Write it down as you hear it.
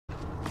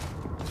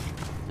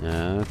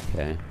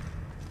Okay.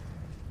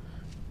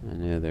 I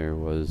knew there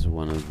was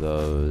one of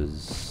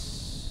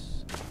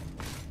those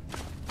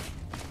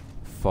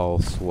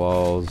false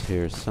walls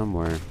here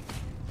somewhere.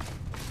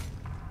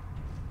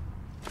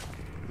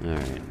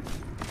 Alright.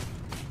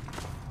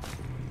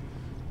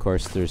 Of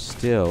course, there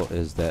still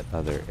is that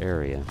other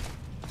area.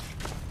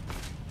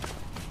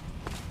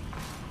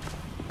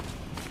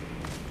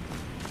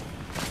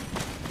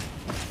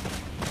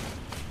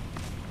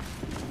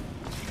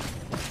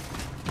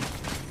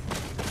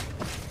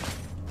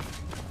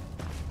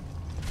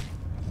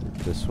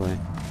 This way.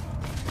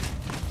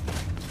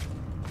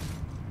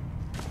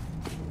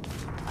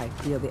 I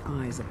feel the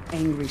eyes of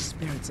angry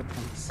spirits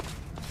upon us.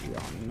 We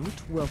are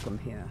not welcome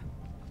here.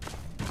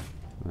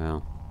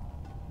 Well,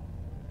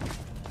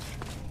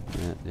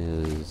 that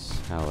is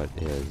how it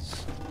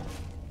is.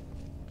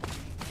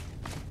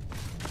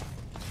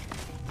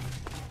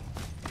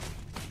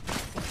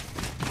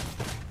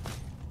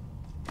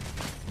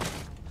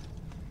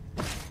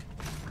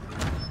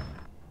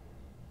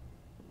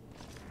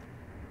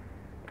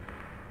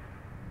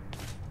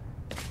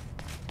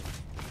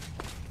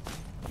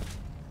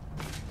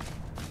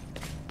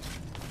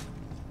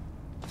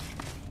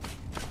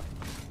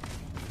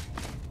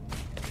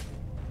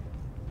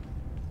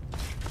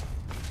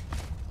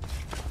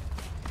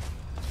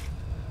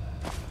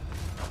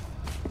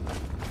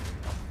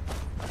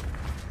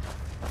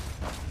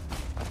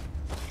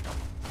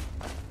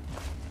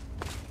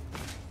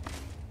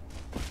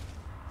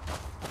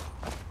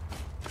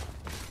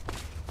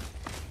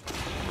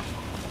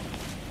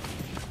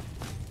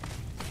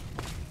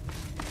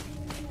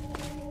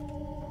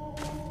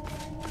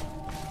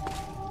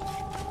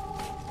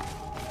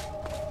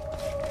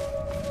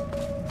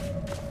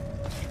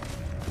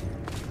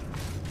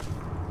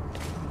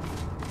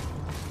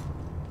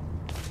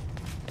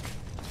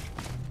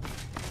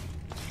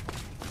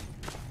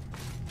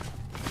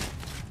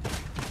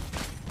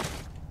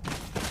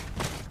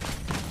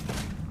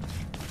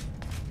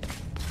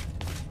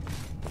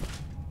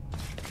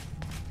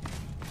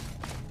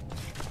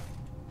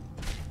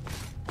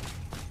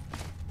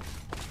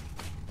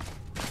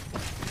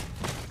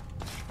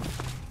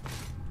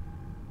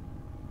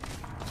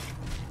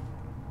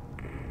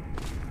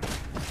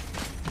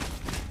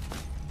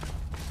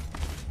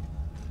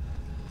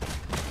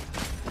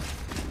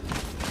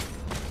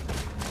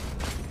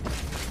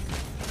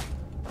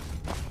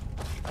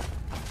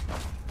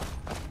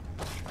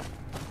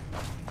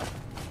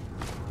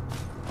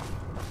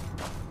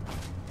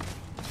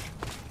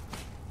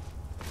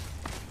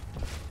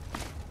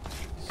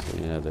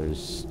 Yeah,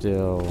 there's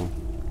still...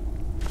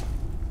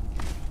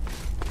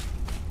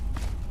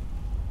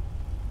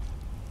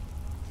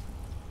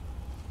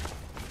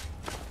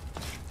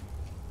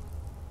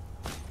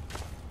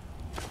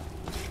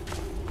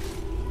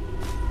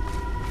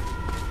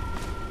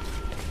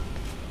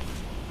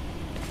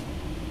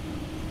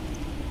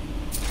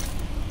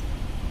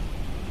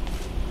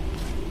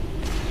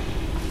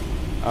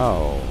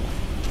 Oh.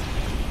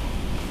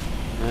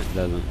 That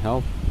doesn't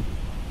help.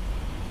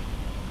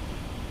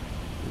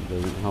 It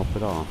doesn't help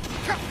at all.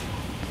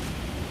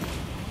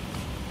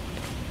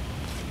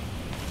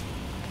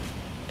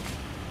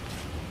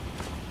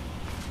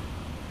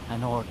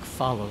 An orc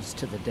follows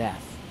to the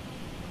death.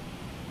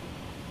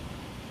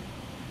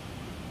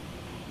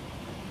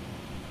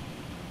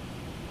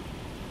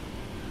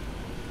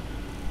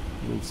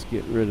 Let's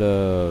get rid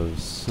of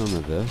some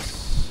of this.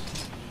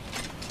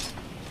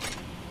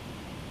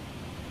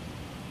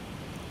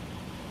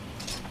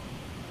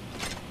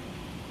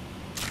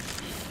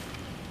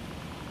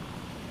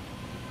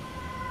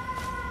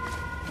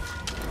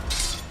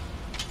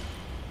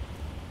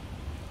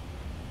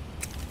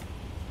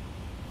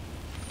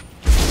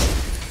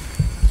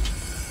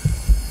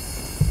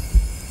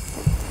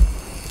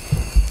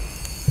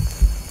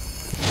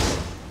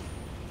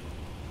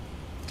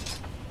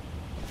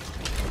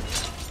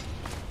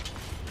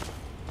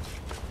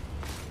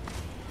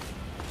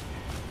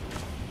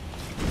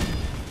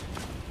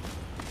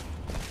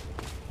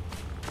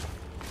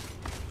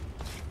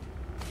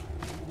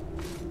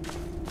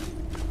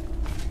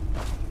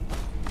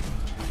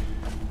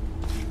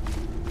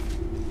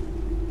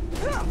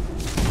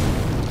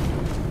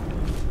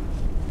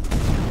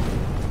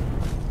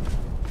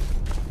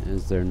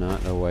 Is there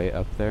not a way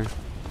up there?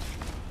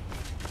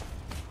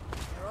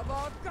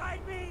 Guide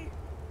me!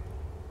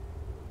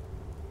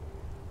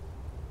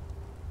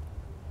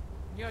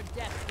 Your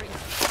death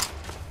brings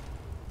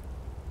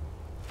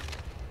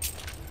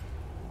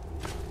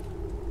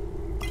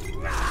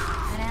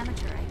An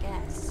amateur, I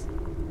guess.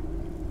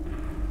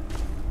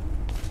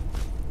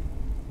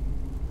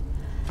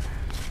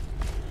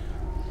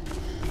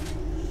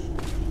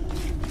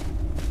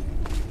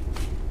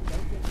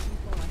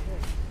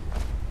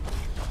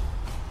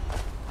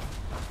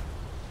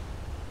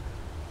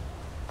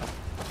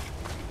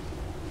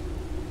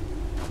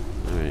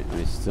 Alright,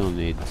 we still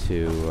need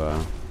to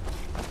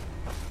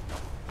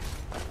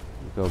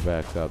go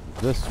back up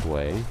this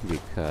way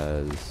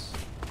because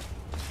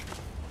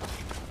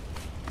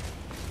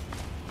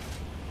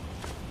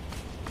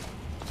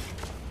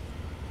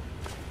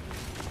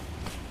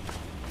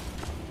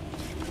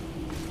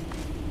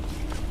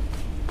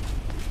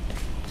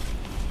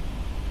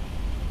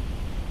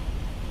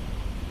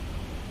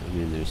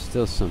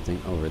still something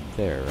over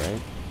there,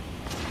 right?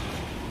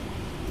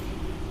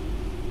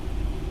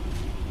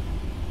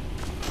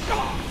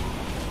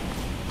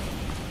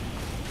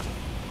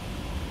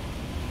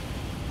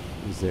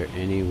 Is there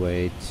any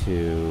way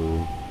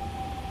to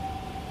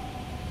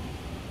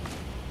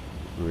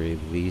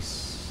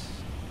release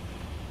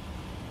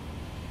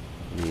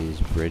these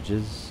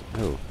bridges?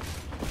 Oh.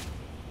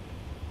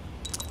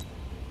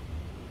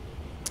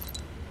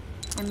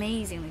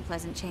 Amazingly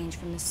pleasant change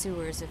from the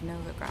sewers of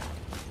Novigrad.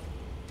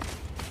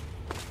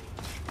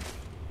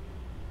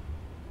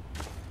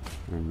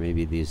 Or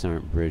maybe these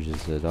aren't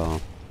bridges at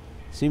all.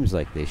 Seems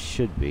like they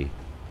should be.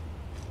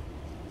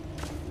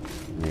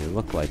 They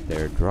look like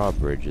they're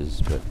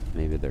drawbridges, but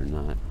maybe they're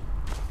not.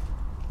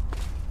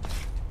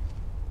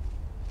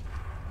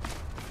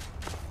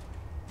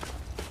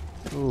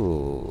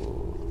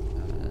 Ooh.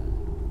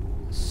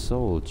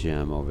 Soul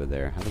gem over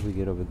there. How do we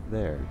get over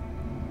there?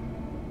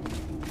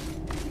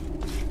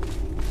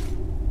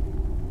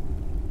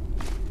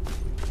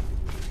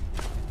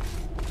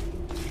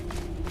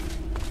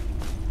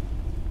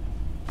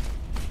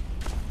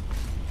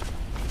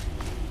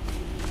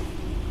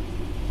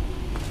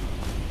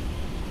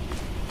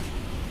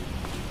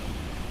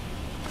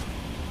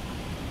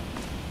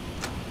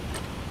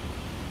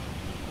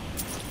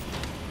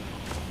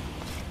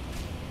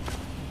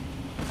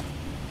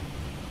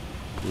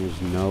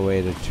 There's no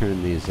way to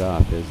turn these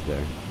off, is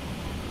there?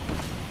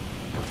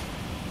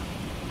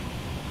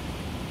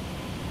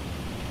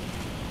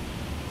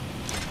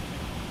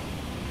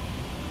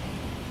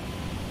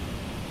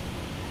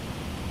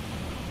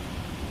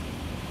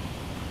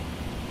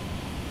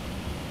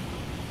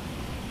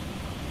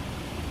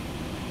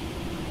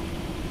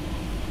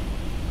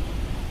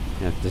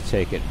 You have to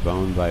take it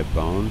bone by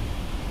bone.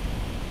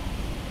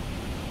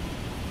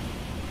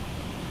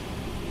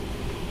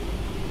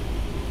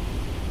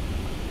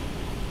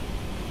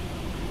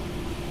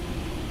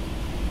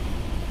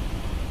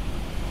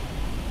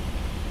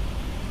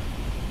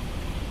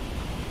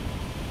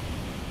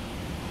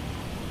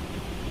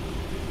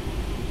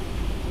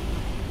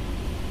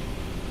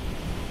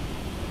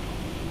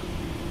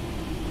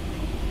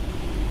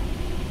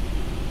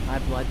 My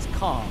blood's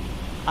calm.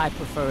 I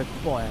prefer it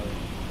boiling.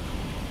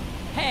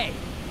 Hey!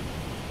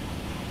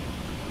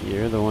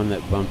 You're the one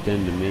that bumped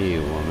into me,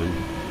 you woman.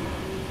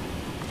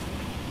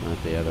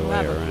 Not the other way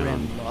Have a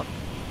around. grim look.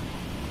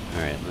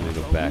 Alright, let me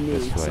go back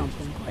this way.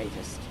 Something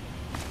greatest.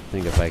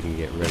 Think if I can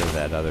get rid of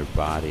that other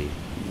body,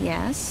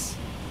 Yes?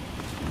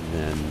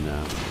 then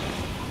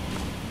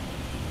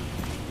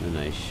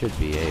I should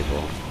be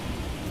able.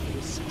 It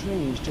is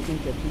strange to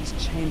think that these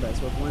chambers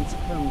were once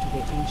home to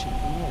the ancient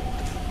world.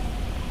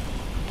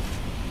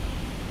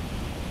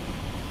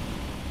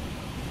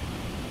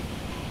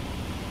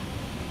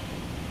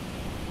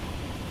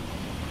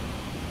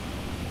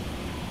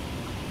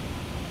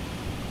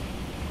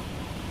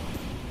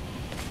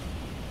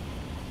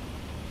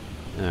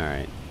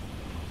 Alright.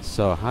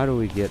 So how do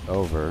we get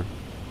over?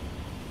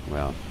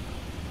 Well,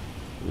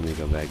 let me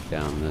go back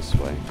down this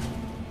way.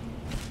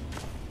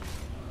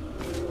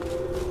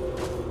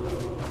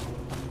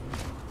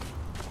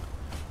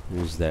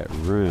 There's that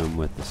room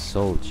with the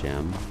soul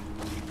gem.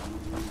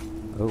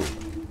 Oh.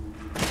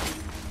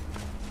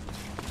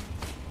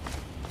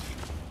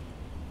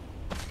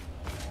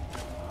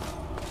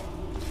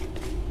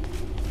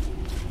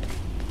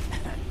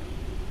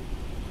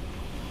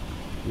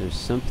 There's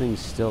something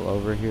still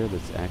over here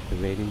that's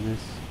activating this.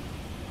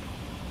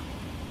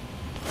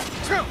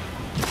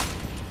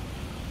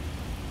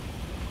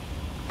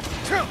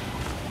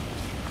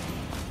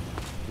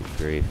 Good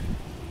grief.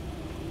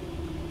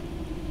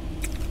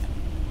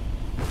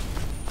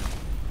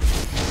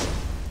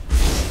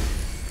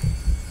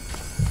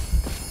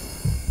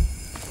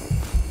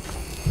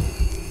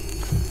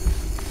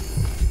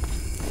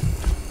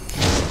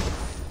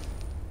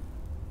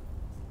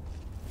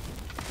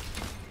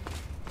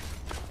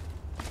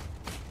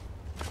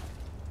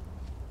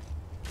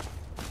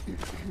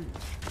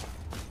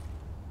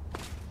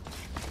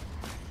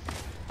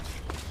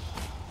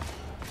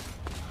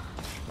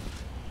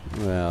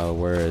 Well,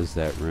 where is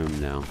that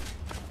room now?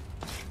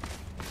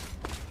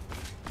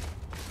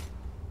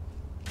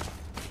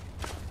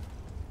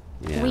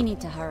 Yeah. We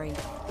need to hurry.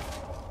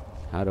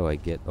 How do I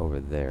get over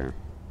there?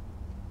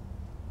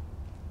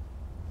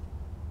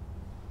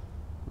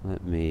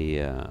 Let me,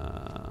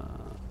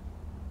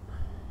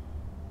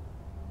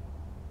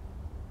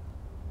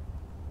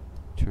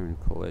 turn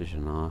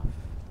collision off.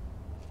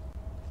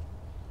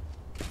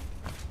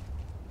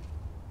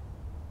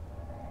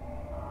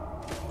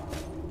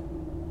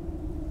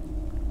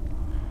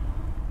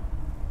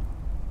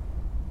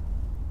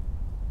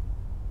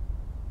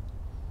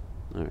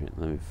 Alright,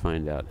 let me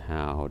find out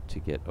how to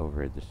get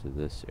over to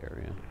this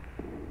area.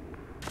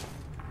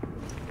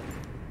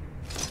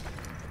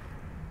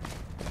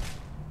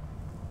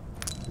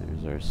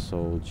 There's our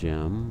soul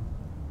gem.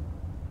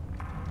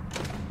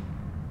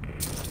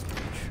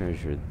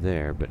 Treasure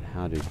there, but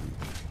how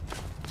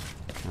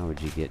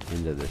would you get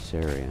into this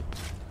area?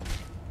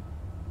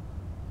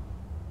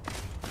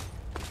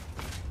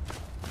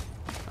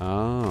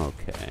 Oh,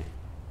 okay.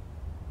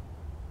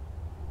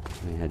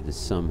 I had to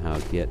somehow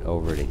get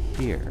over to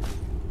here.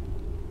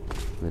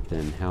 But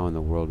then how in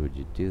the world would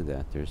you do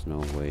that? There's no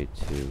way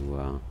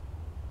to,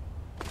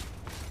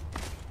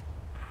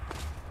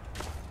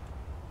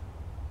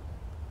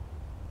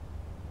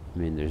 I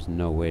mean, there's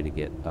no way to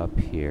get up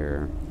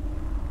here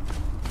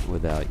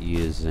without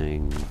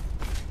using...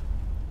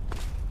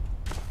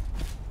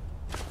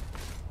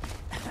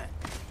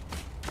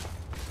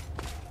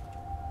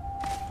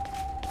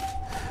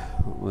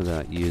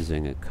 without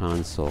using a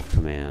console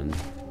command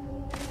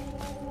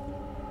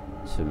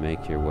to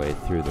make your way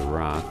through the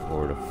rock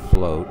or to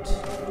float.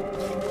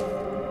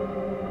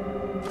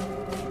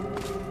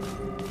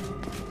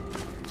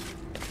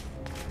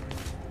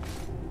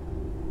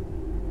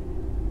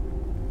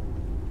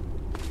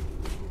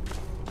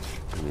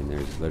 I mean,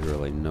 there's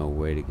literally no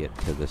way to get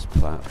to this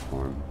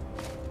platform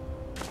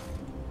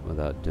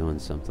without doing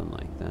something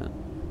like that.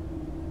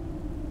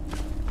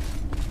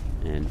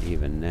 And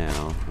even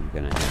now, I'm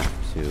gonna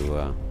have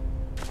to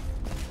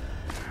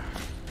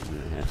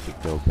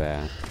go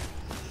back.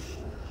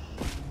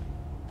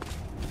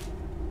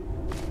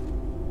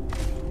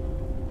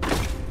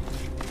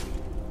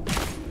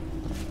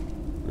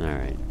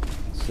 Alright,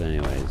 so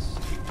anyways,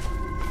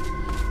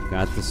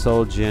 got the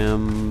soul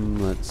gem.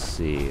 Let's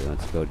see,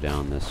 let's go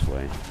down this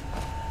way.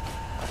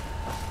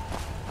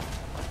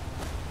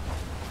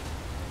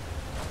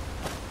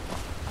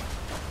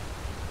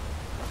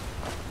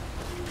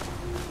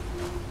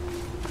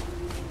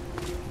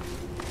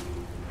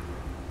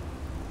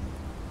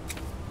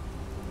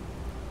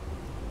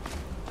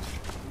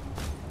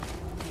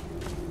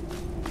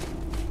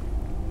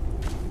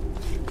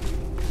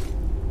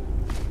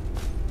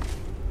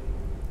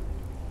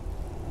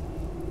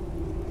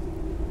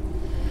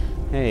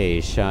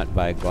 Hey, Shot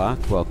by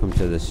Glock, welcome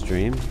to the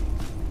stream.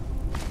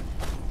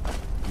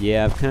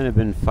 Yeah, I've kind of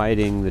been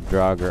fighting the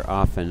Draugr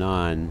off and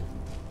on.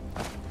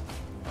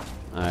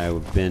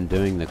 I've been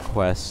doing the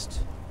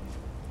quest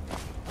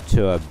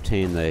to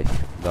obtain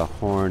the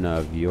horn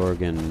of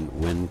Jorgen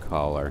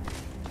Windcaller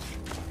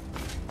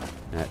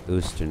at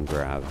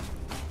Ustengrav.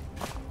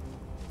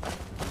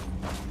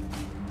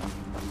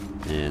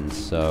 And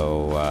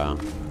so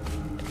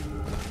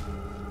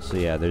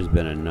yeah, there's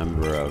been a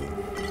number of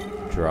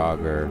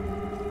Draugr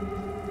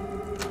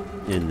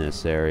in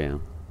this area.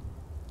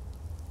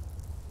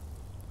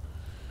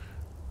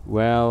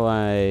 Well,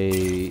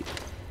 I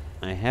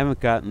haven't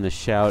gotten the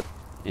shout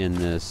in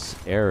this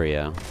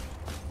area,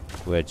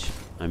 which,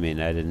 I mean,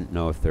 I didn't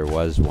know if there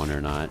was one or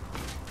not.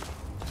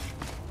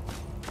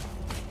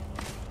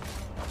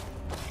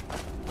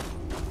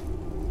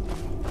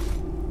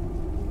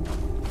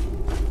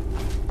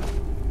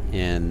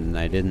 And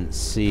I didn't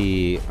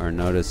see or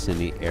notice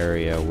any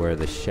area where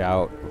the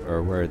shout,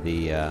 or where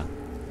the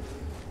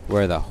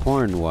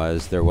horn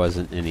was. There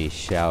wasn't any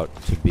shout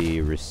to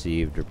be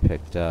received or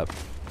picked up.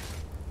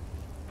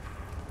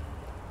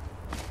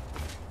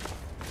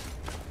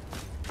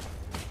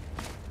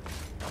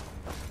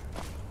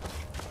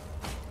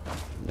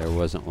 There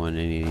wasn't one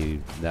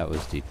any that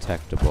was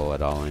detectable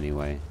at all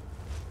anyway.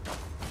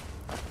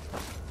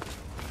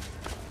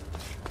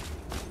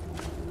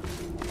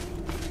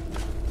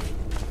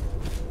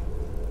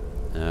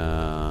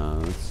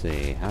 Let's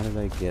see, how did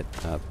I get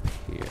up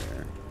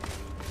here?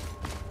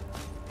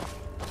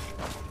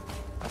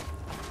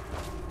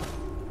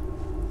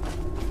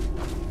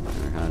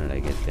 Or how did I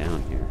get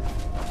down here?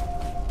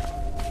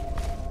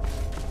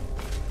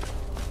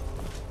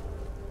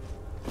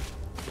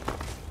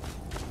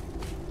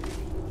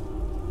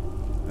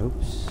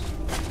 Oops.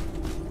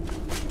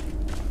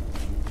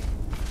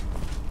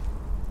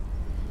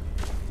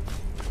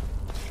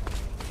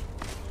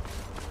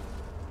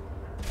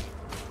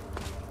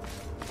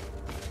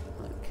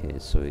 Okay,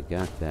 so we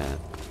got that.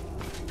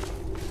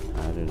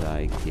 How did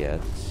I get...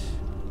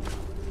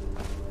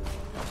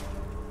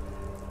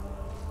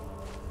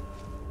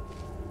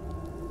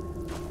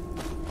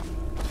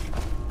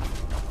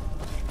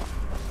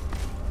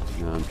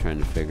 Now I'm trying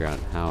to figure out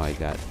how I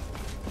got...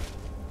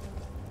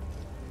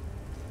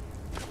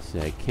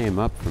 See, I came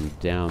up from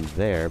down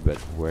there, but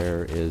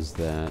where is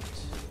that?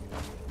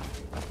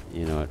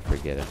 You know what,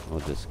 forget it.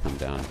 We'll just come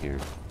down here.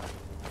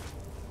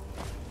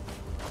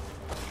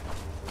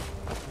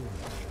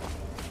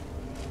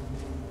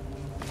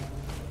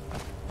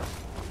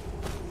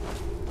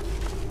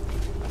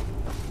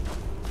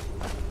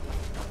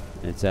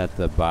 It's at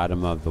the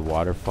bottom of the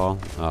waterfall?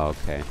 Oh,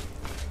 okay.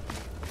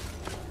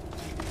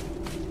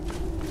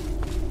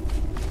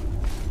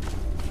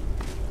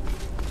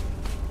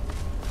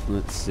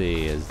 Let's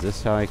see, is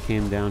this how I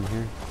came down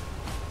here?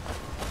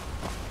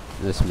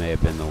 This may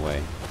have been the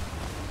way.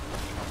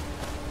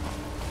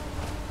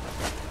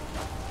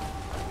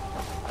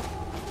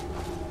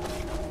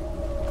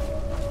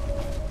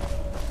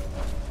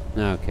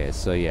 Okay,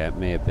 so yeah, it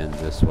may have been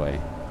this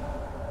way.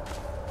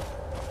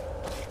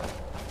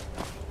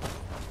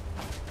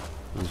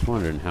 I was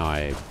wondering how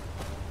I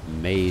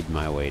made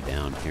my way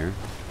down here.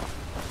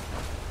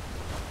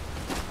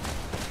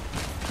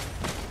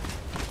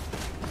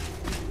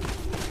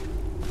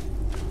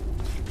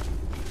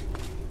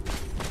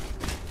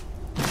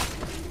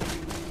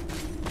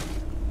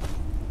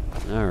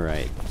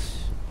 Alright.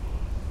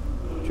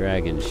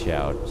 Dragon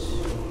Shout.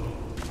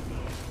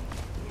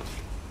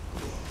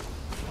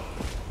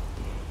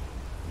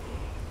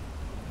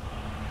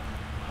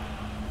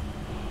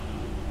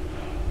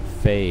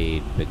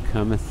 Fade,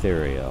 become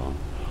ethereal.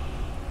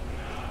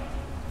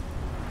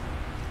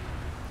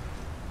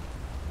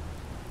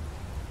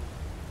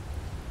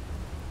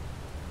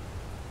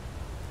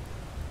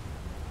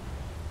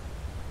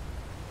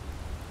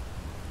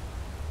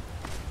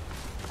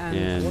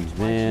 And what might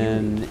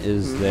then, you-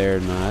 is there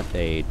not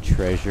a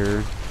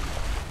treasure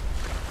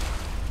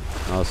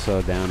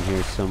also down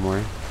here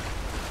somewhere?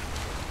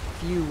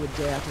 Few would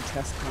dare to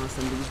trespass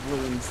in these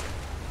ruins.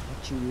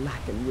 What you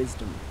lack in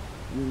wisdom,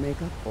 you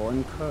make up for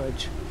in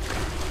courage.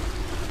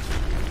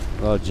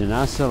 Well,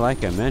 Janasa,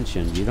 like I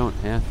mentioned, you don't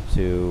have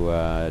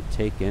to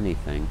take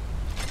anything.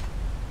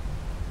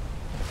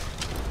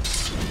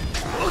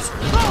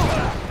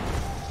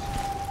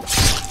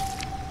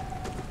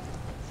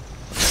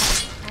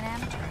 An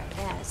amateur, I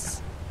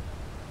guess.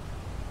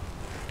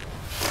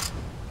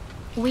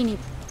 We need...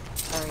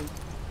 Sorry.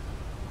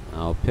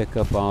 I'll pick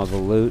up all the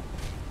loot.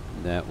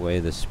 That way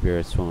the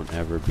spirits won't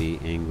ever be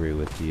angry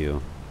with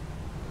you.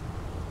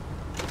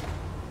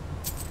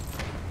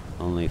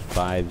 Only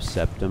 5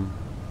 septum.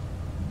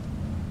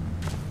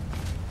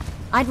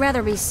 I'd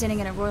rather be sitting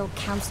in a royal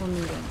council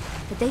meeting,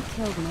 but they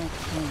killed my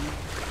king.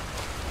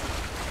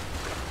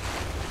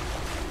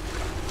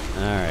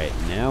 Alright,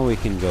 now we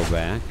can go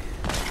back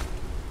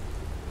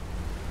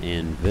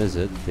and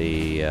visit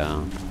the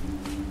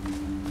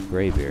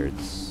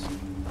Greybeards.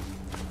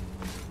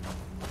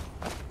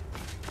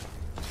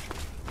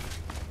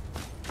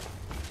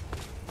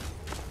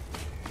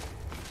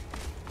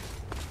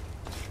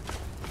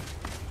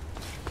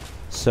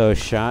 So,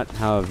 Shot,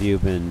 how have you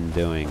been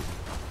doing?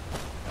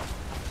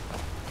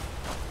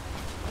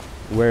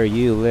 Where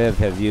you live,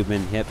 have you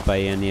been hit by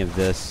any of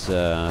this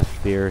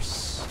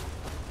fierce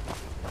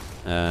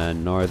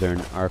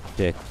northern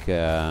Arctic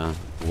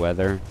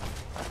weather?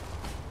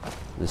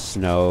 The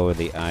snow,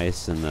 the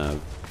ice, and the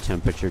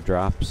temperature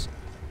drops?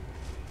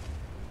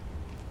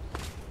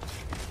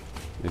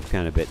 We've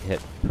kind of been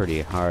hit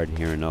pretty hard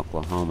here in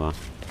Oklahoma.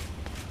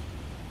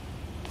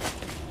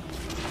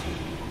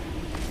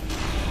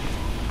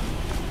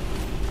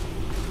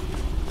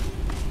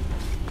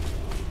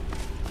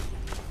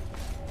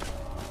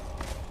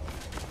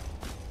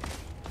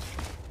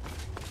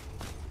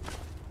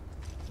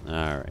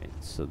 Alright,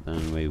 so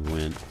then we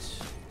went...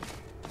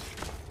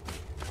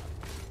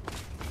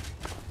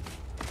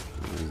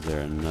 Is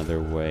there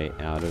another way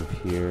out of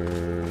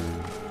here?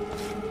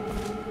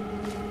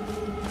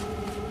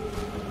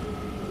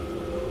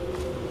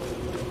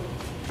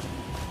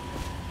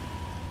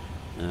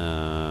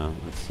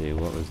 Let's see,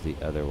 what was the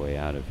other way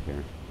out of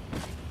here?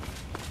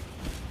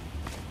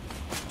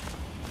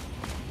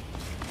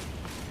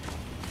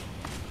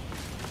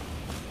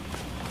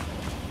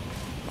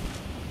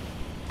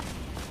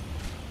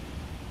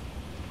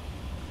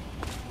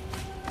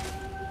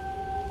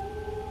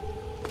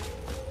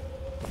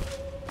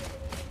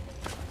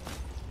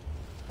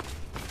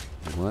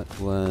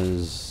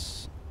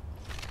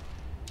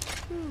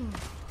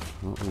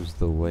 What was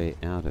the way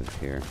out of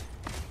here?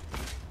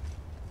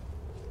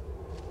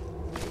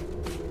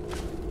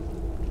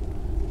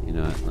 You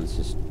know what, let's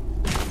just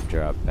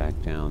drop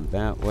back down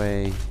that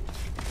way.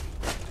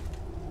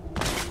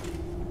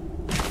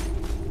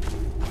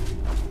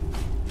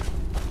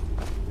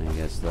 I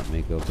guess let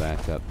me go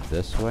back up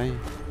this way.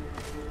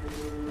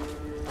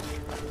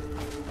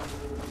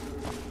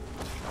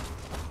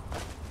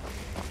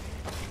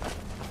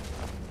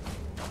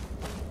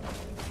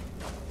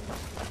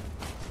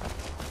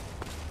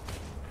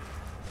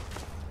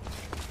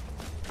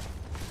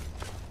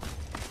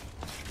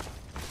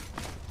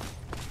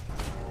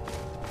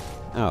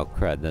 Oh,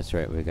 crud, that's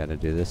right, we gotta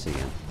do this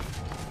again.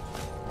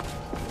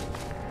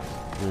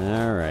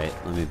 Alright,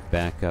 let me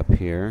back up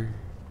here.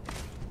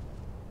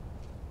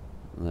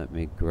 Let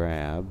me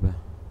grab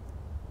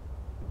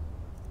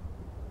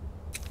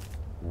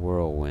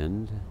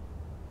Whirlwind.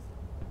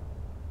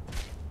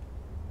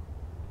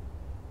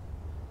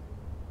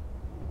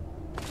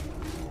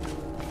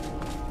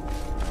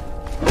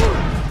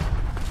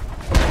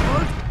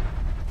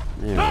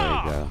 There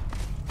we go.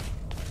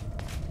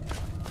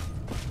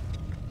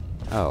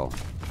 Oh.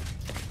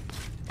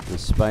 The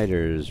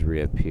spiders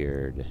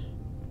reappeared.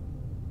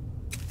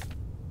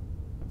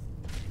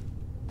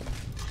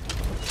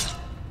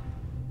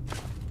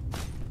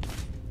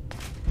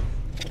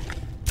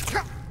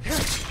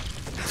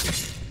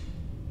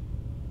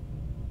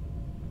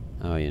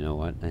 Oh, you know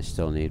what? I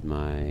still need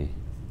my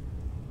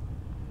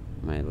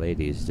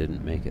ladies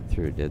didn't make it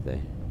through, did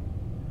they?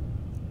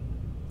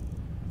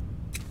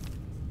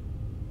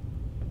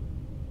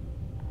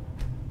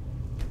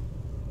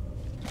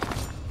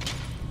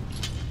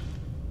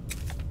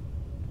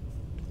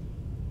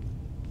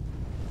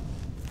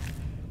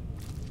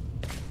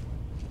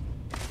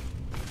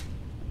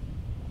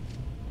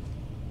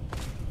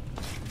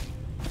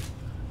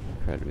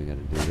 Crud, we gotta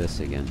do this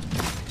again.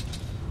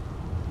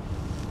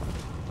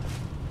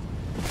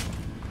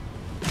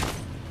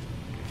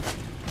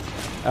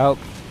 Oh,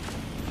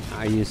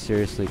 are you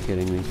seriously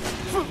kidding me?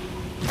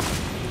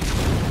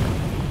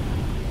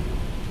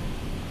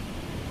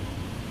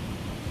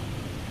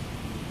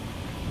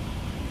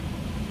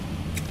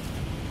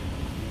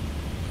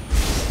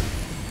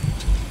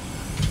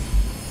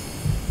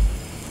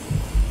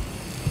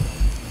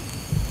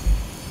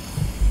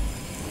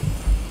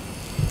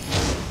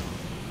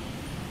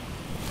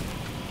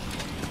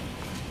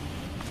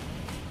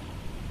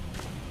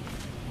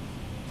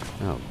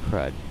 Oh,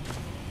 crud.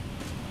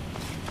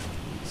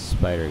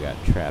 Spider got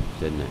trapped,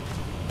 didn't it?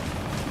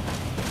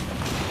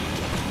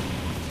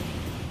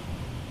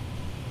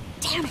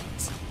 Damn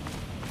it!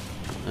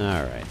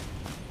 Alright.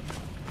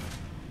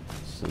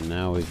 So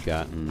now we've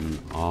gotten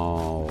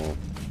all...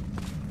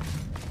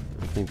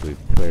 I think we've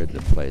cleared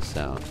the place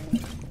out.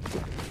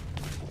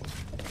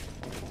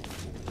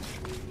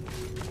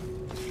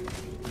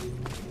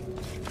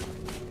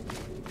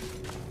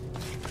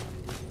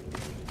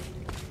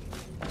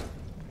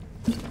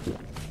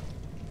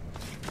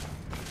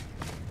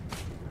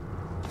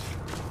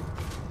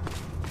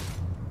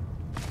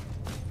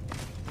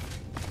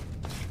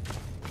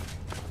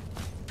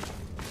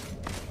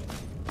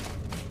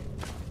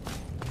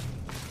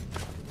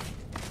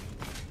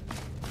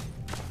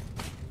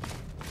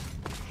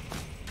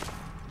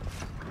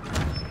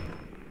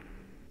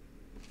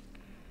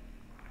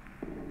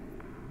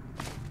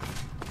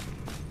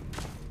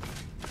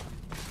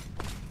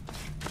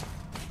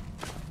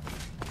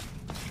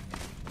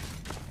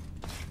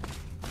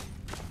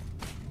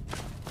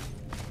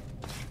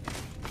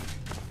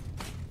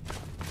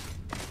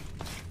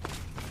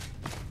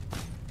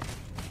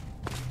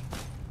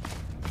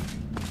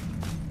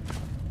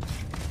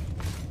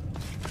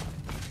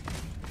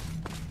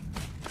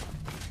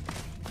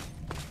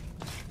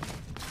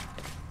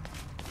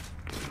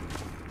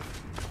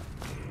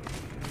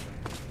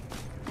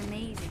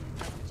 Amazing.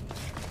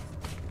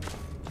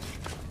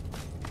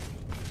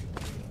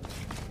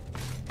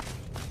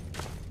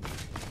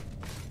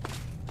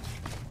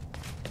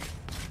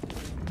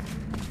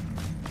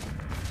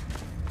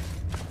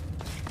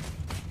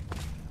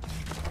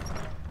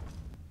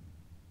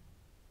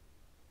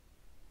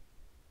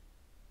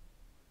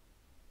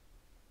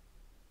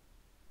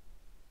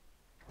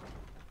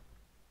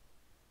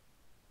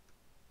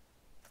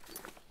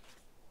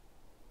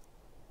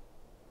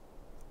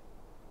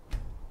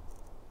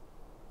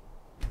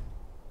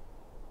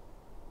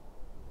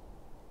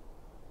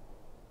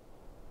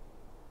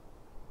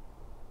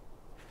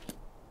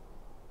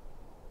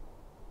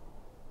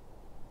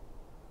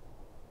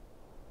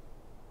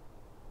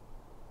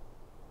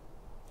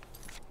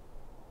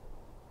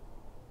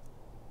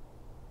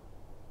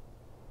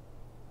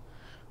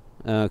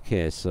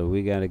 Okay, so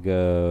we gotta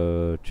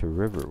go to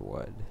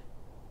Riverwood.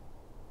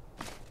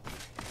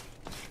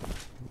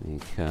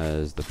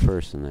 Because the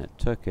person that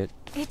took it,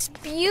 It's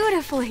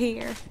beautiful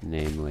here.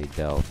 namely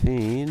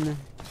Delphine,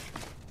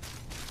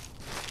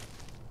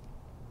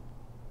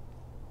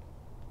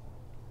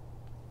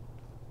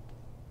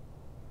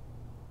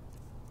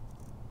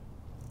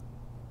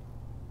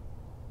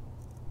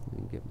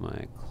 let me get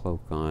my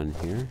cloak on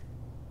here.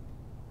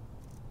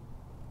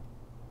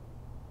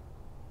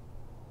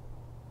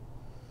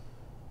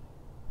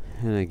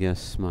 And I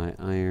guess my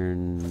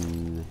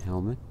iron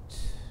helmet.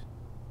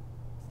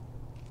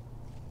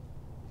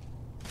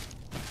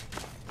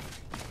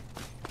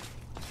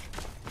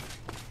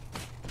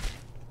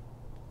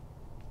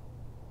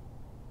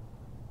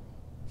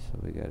 So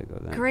we gotta go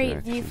that Great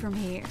direction. view from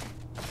here.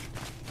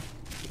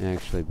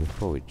 Actually,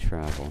 before we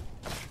travel,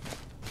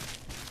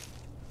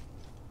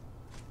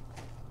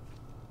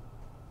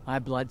 My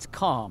blood's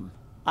calm.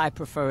 I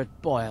prefer it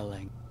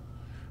boiling.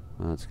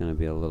 well, it's gonna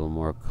be a little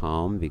more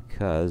calm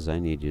because I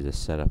need you to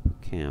set up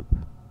a camp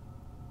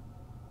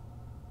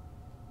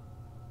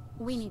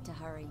We need to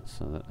hurry.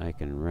 so that I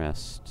can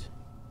rest.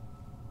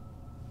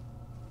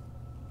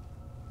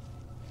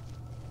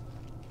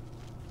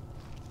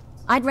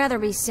 I'd rather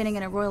be sitting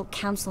in a royal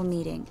council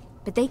meeting,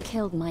 but they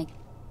killed my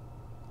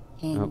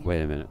king. Oh,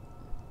 wait a minute.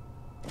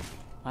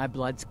 My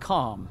blood's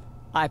calm.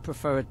 I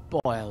prefer it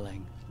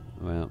boiling.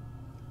 Well,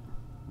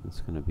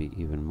 it's gonna be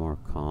even more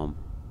calm.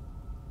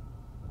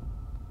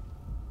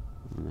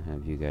 I'm gonna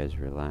have you guys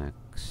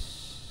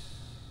relax.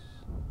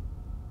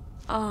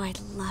 Oh, I'd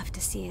love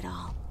to see it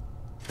all.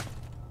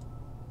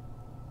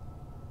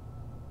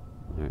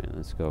 Alright,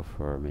 let's go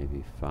for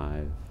maybe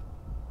 5.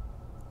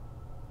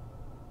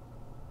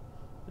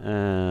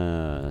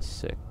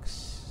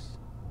 6.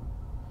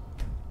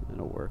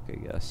 That'll work, I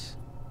guess.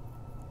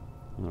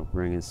 That'll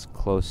bring us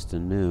close to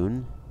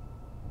noon.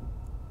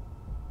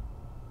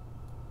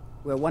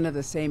 We're one of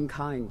the same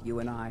kind, you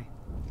and I.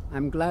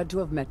 I'm glad to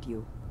have met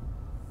you.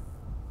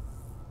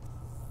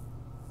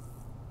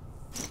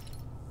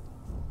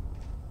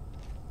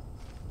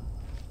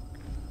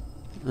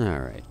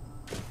 Alright.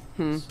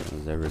 So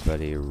is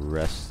everybody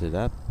rested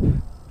up?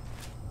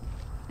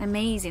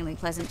 Amazingly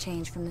pleasant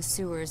change from the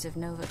sewers of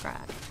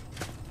Novigrad.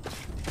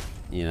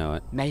 You know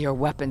what? May your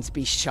weapons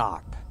be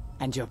sharp,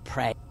 and your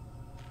prey.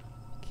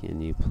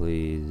 Can you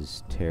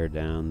please tear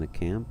down the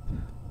camp?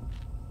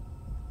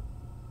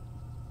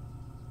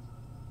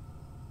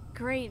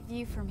 great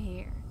view from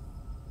here.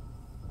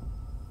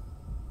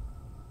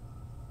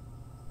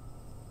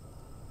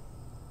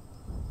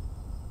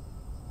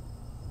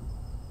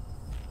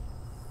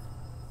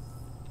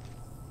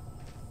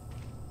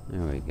 There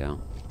we go.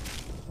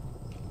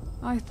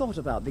 I thought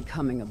about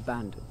becoming a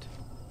bandit.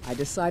 I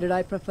decided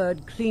I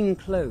preferred clean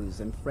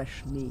clothes and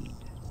fresh mead.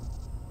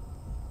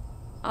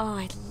 Oh,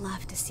 I'd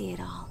love to see it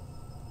all.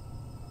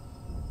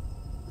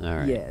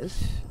 Alright.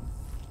 Yes?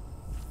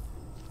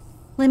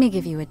 Let me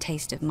give you a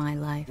taste of my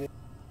life.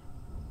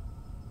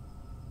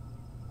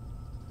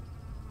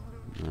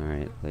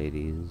 Alright,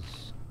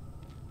 ladies.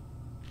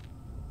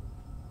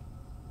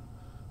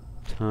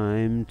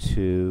 Time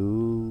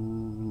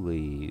to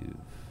leave.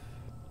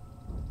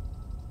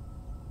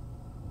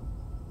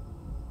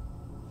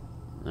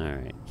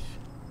 Alright.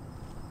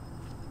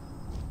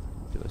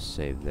 Do a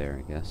save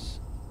there, I guess.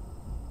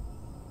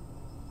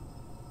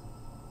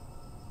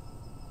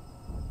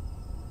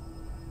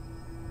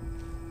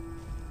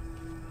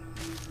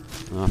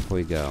 Off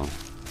we go.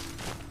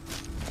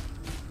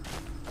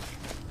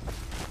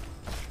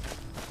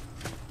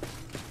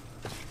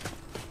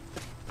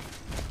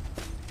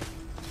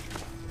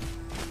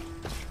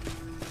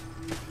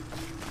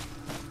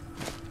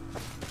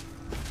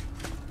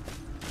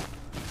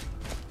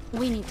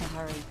 We need to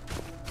hurry.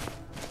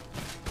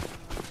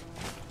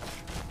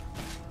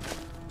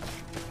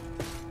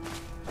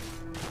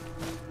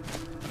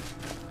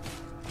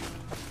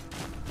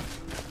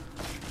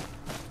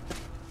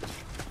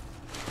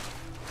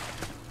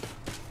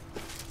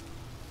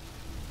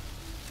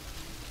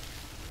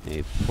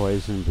 A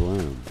poison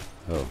bloom.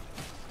 Oh.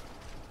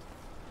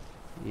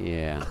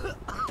 Yeah.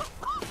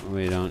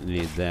 We don't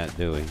need that,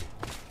 do we?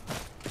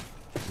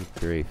 Good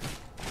grief.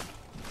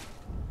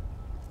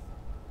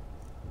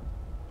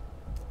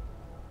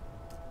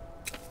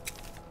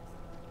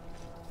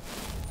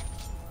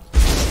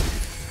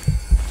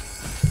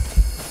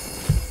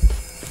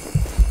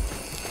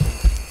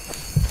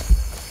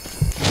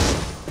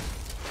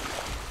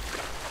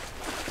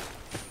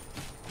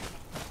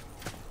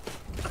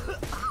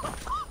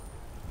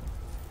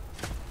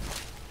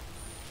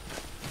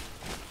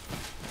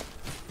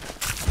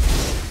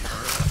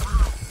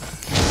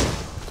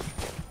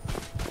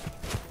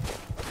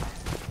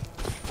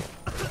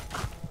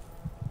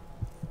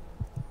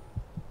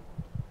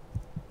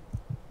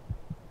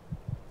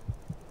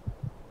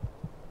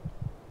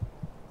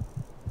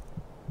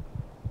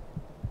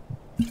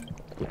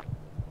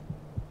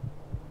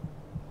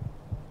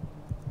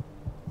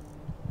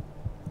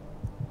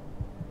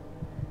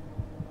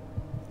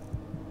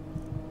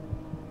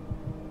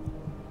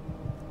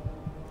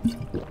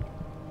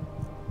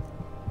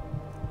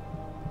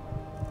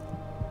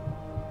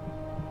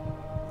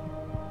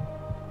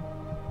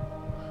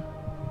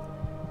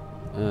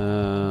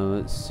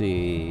 Let's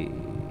see.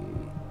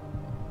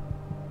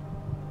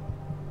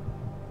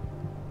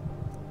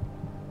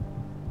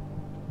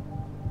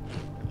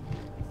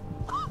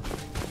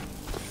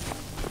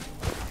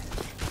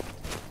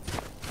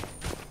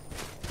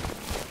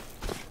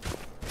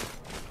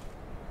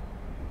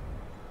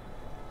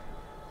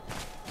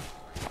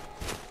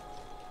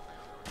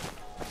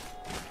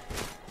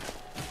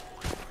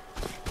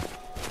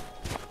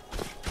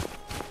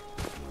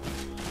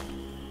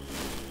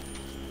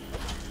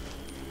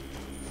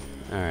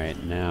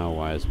 Alright, now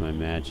why is my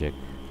magic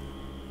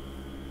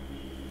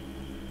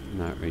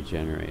not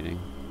regenerating?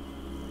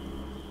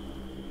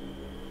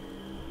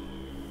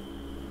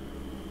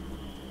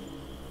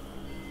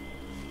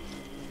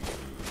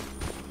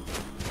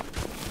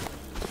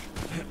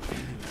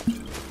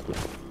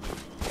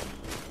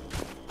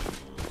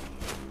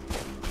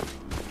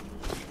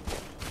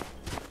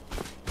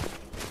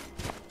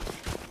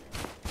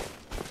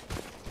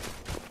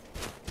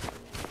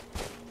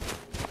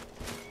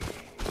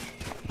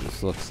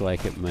 Looks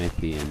like it might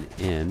be an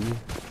inn.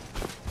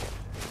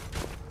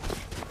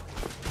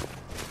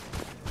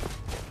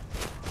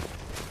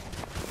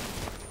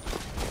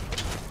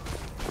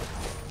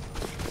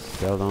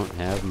 Still don't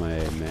have my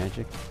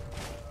magic.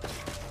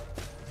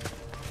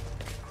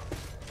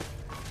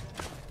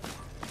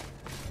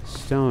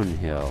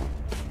 Stonehill.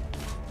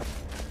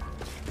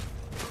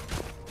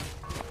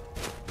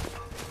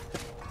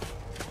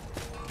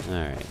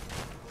 Alright.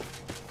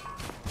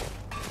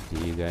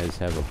 Do you guys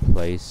have a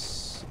place?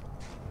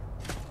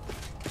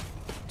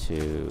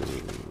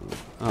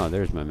 Oh,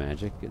 there's my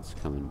magic. It's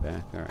coming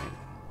back. All right.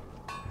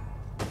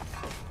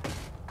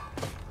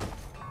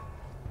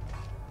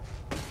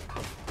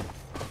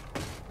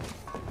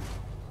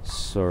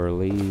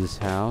 Sorley's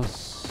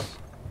house.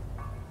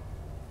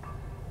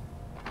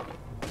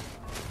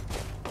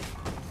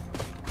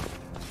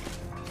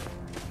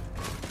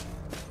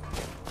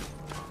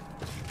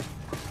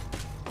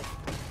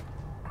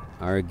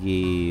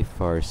 Argy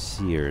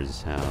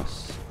Farseer's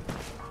house.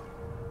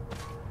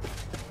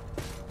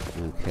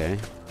 Okay.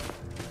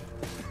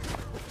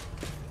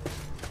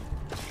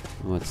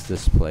 What's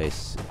this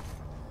place?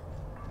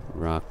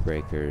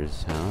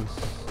 Rockbreaker's house.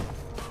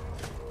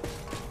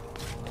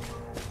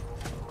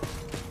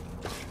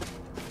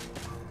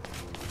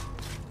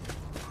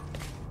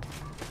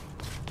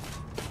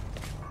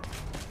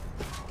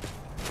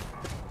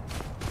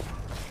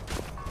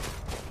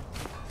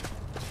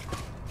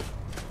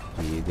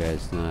 You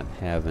guys not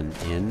have an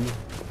inn?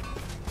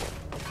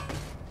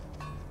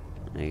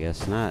 I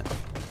guess not.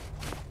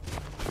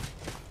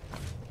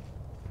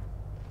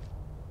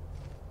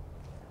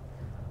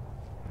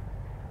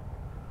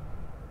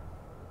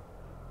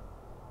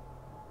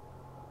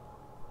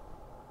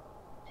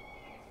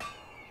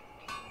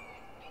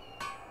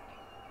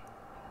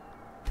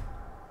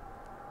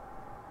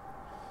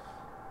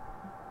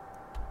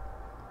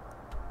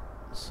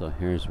 So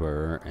here's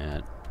where we're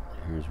at.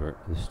 Here's where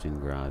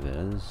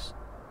Ustengrav is.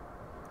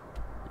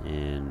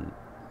 And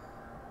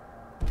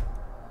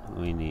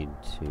we need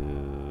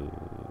to...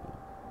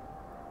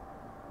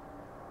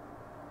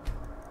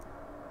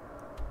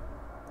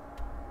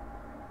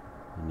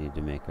 We need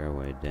to make our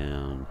way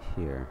down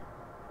here.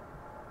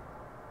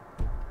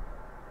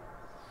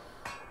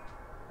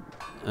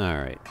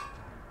 Alright.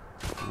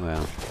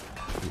 Well,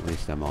 at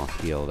least I'm all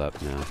healed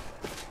up now.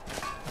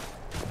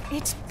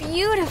 It's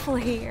beautiful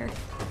here.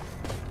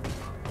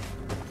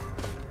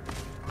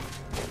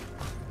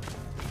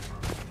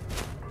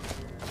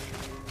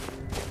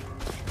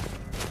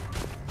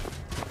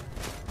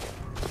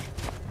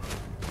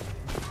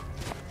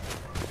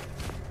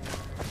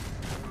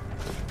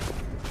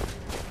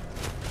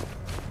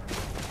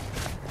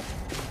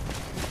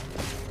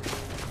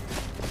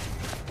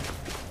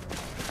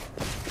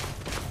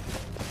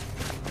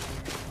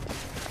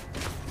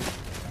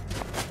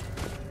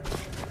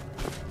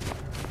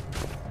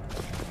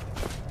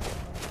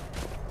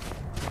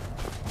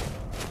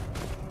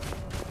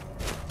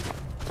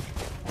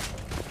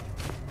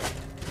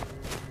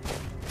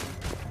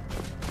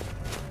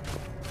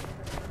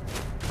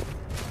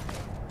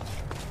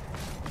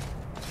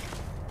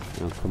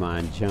 Oh, come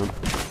on, jump.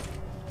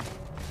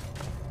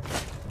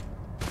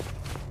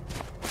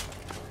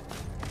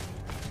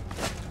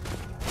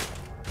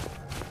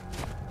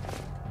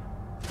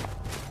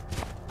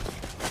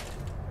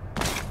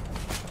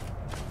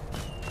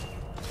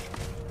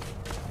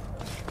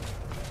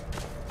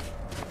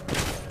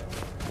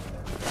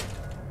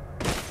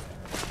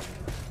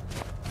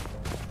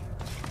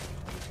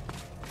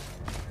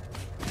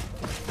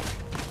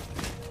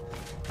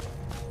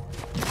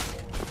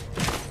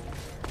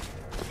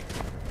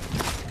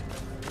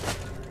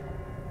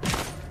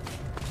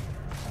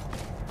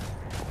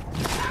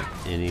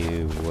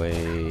 Any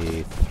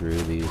way through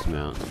these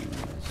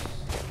mountains?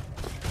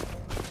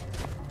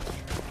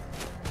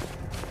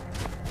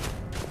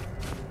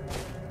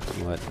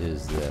 What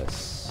is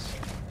this?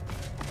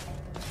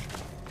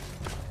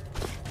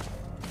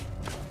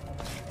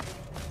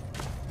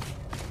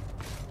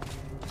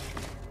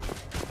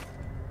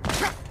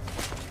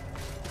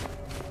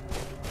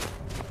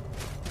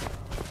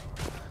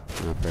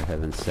 Oh, for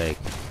heaven's sake.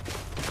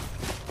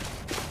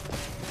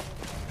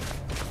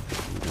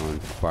 Going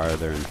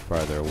farther and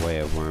farther away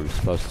of where I'm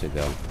supposed to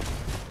go.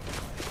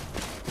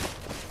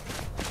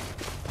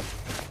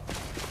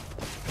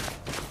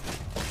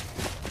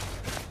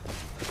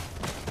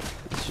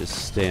 Let's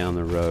just stay on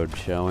the road,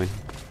 shall we?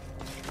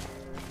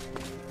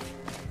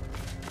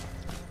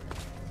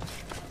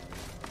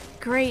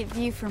 Great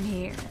view from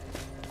here.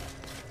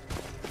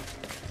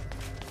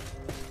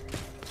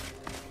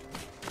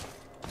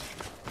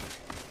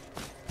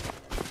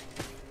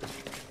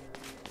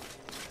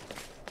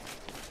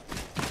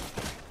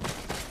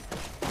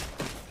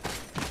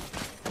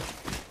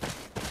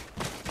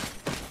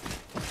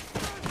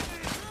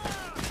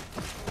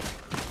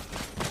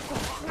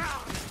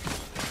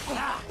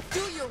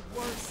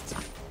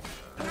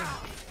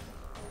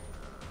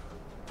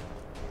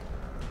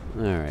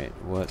 Alright,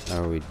 what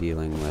are we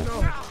dealing with?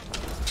 No,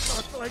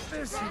 not like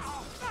this. I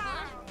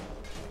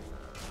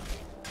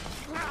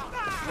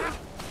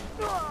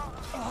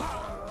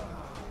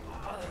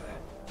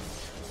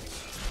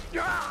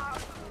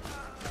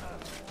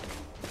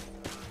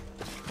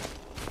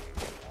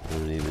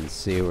don't even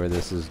see where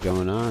this is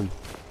going on.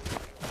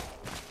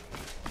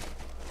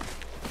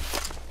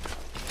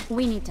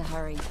 We need to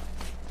hurry.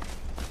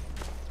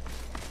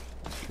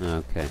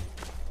 Okay.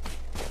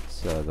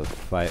 So the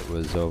fight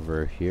was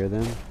over here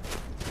then?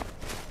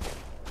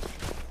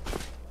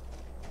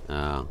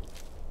 Oh.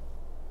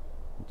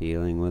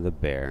 Dealing with a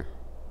bear.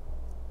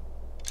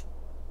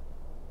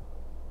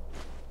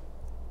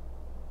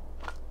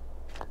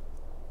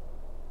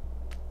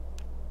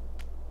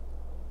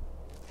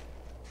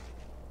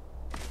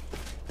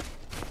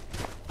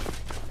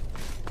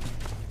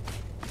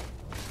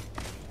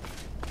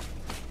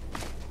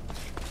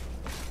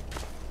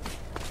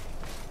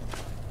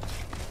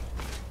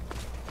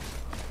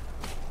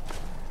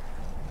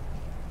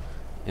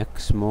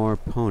 Exmoor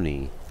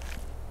pony.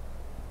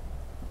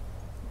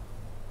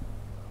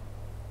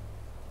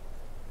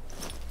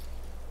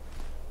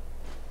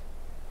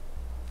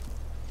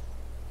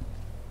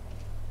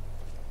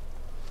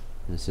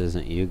 This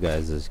isn't you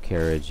guys'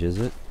 carriage, is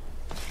it?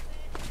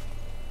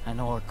 An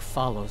orc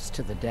follows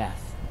to the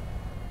death.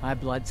 My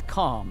blood's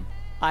calm.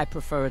 I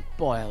prefer it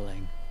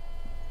boiling.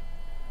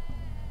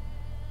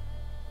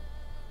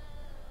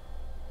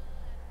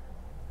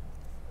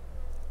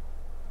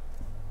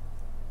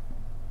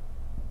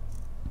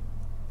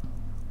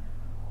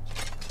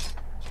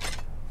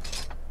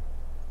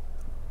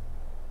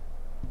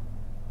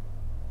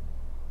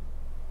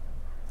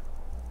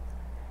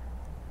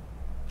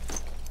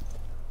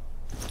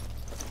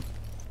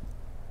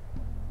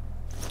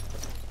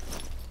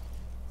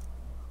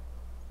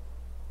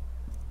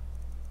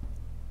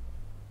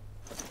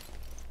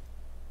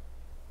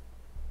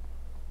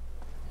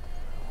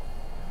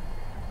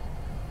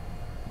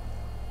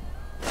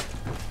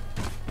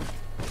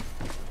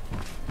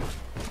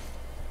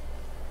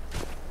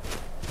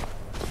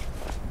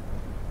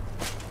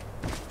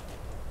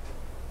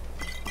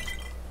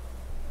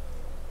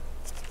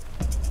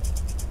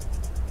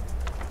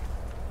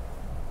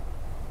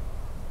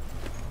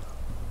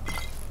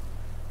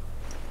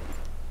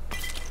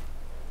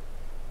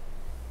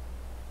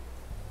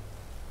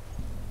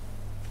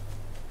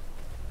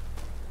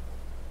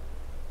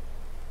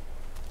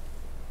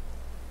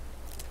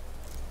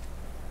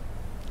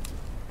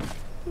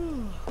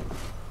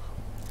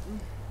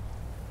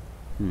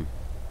 Hmm.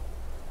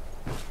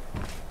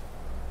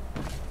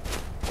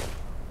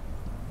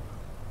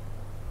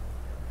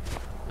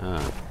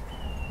 Ah.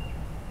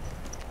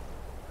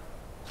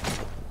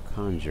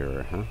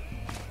 Conjurer, huh?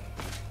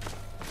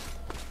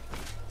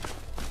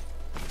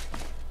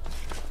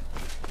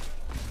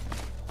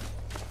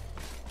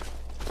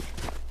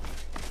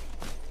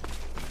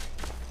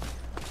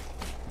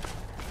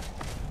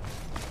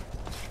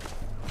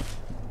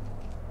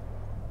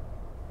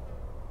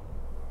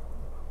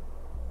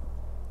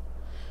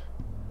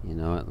 You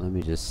know what, let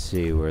me just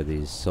see where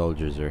these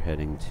soldiers are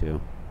heading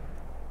to.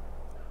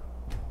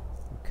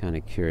 I'm kind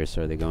of curious,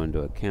 are they going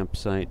to a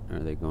campsite? Are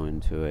they going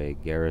to a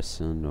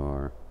garrison?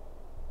 Or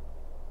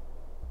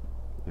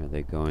are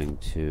they going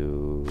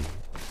to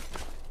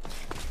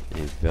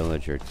a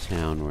village or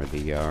town where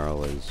the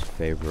Jarl is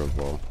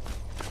favorable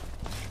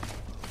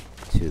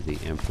to the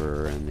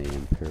Emperor and the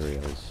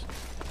Imperials?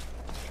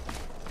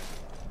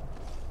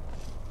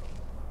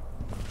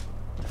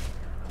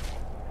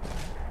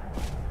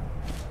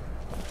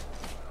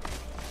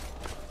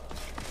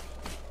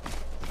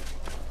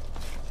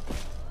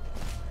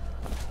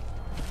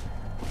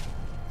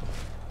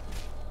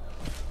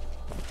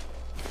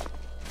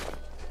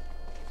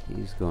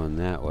 He's going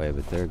that way,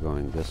 but they're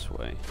going this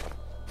way.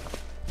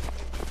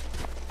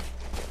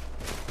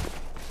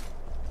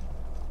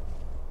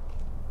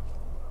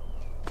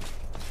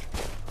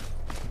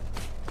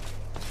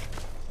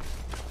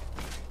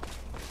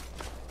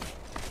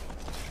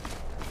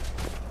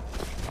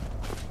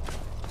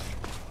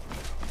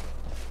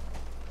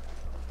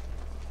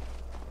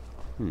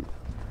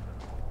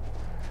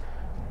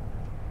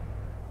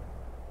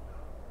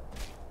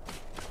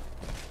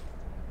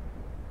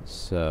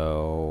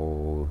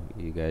 So,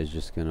 you guys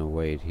just gonna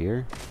wait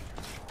here?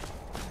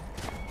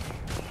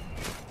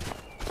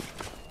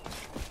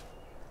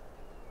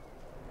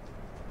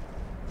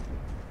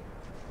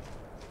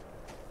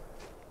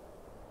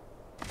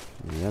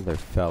 The other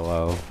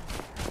fellow...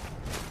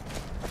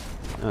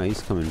 Oh,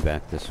 he's coming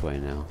back this way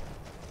now.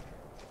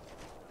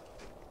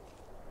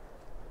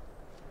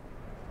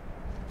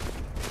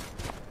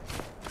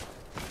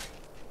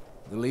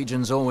 The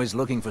Legion's always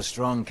looking for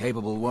strong,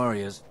 capable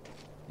warriors.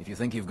 If you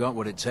think you've got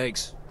what it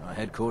takes, our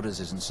headquarters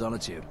is in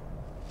Solitude.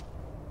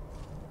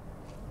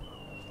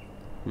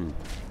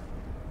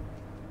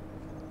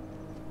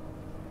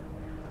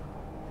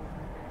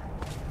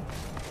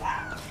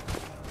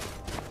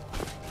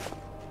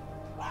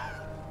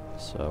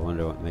 So I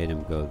wonder what made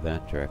him go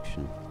that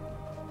direction.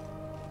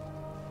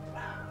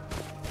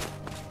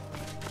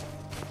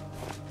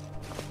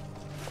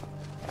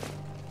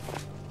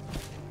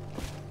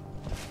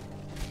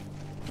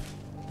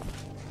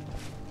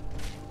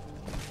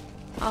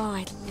 Oh,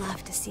 I'd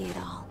love to see it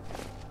all.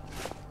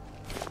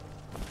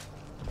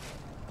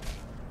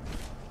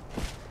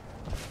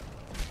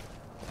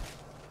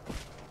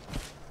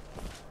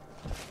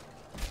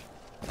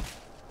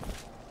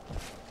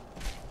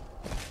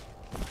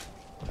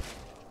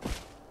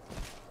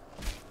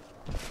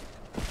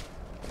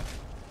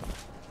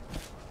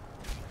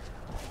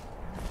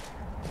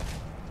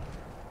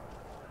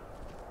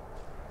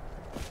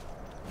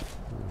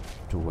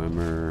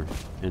 Dwemer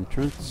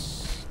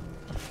entrance.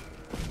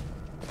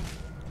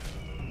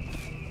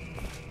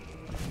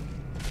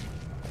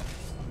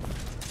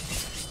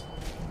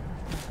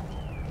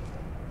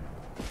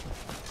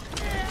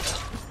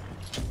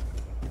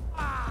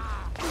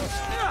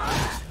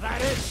 That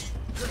it?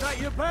 Was that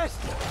your best?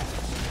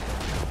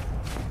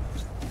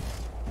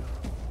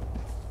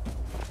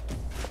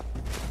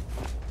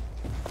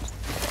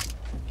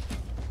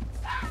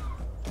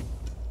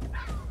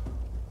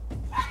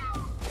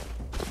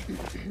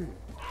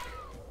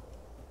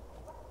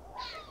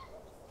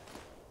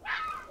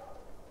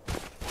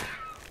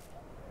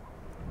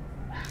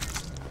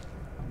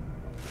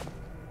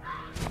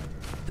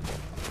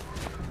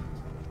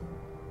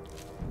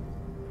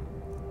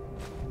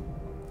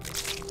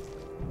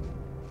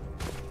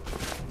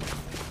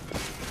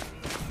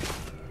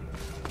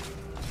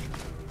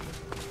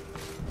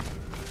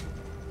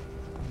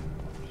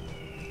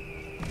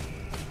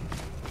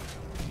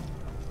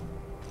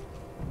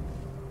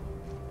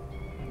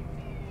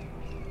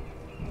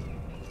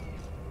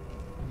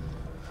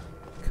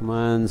 Come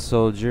on,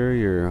 soldier,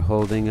 you're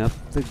holding up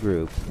the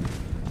group.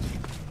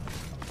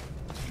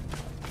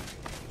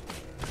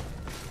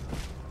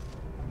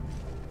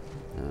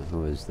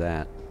 Who is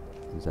that?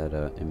 Is that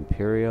a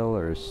Imperial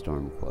or a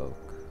Stormcloak?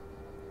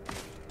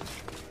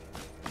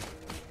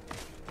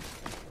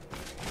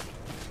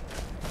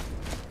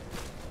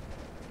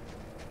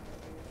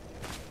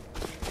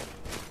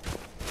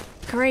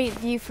 Great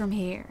view from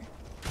here.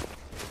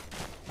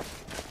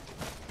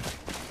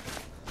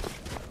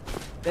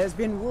 There's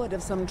been word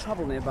of some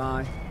trouble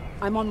nearby.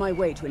 I'm on my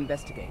way to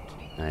investigate.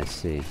 I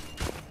see.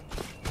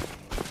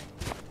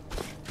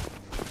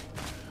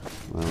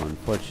 Well,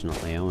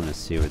 unfortunately, I want to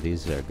see where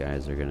these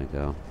guys are going to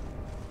go.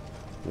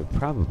 They're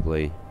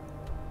probably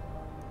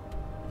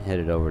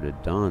headed over to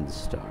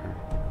Dawnstar,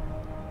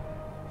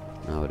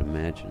 I would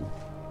imagine.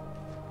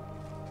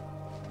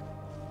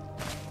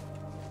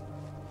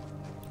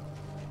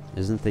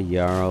 Isn't the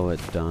Jarl at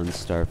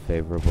Dawnstar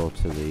favorable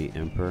to the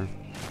Emperor?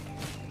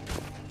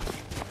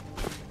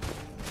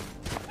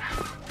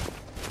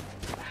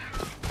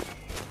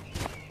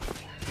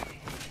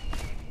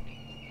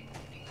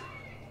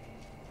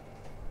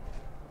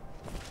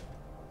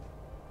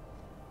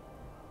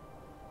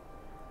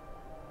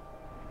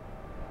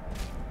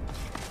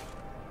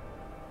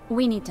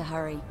 We need to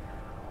hurry.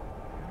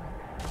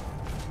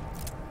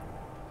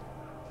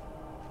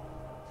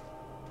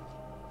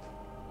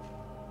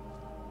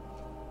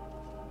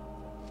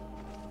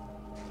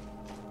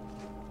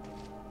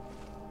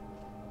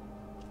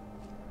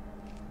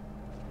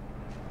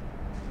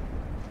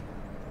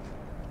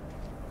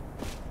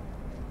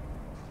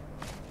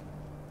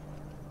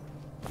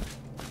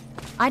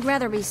 I'd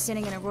rather be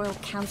sitting in a royal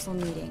council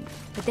meeting,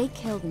 but they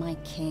killed my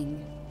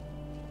king.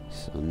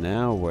 So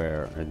now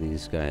where are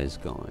these guys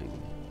going?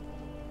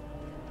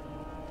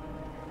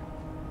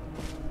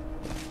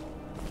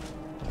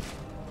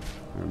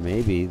 Or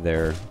maybe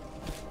they're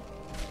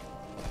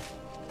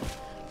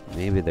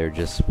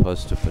just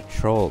supposed to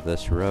patrol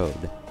this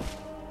road.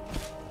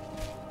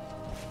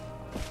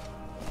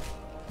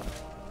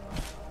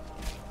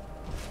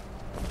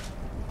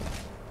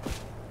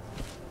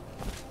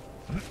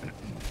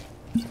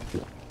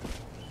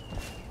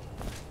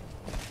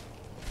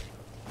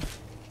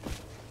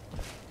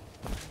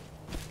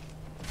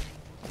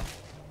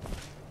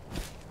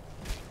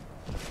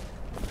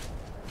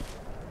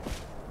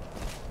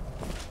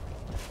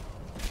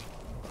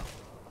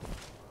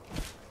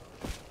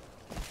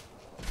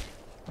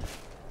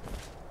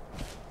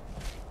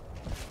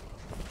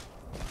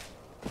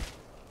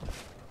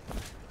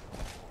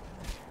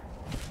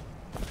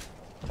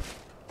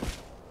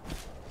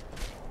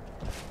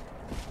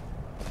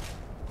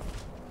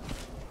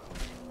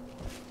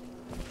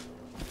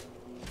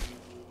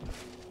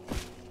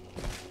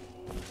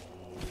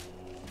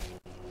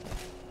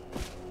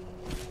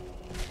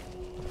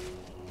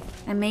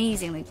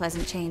 Amazingly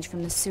pleasant change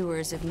from the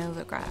sewers of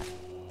Novigrad.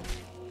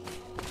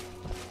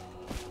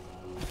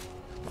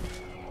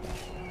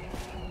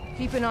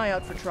 Keep an eye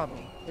out for trouble.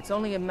 It's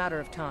only a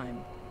matter of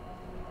time.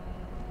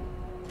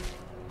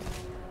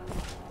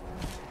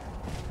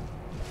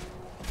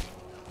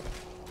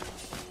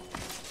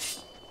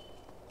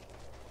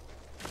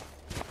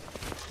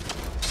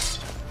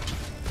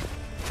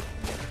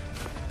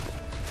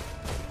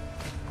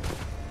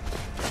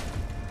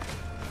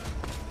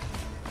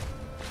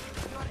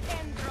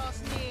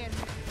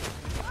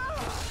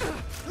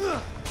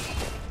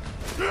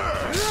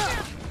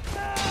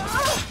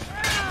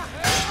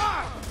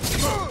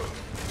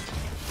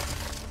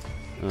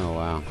 Oh,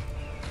 wow.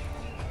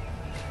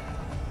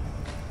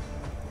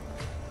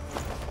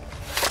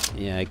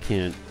 Yeah, I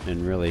can't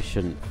and really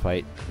shouldn't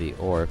fight the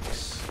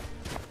orcs.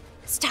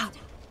 Stop!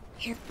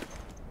 Here.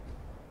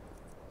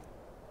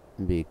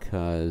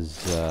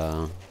 Because,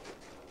 I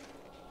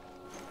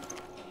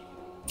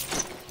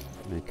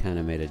kind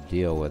of made a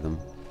deal with them.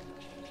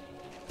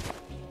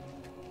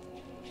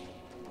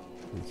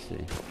 Let's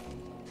see.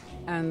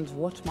 And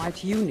what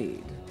might you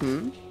need,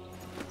 hmm?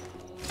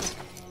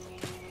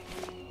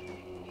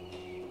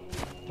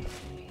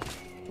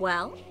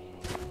 Well?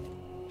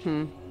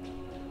 Hmm.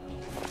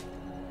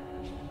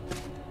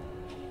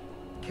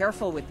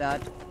 Careful with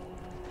that.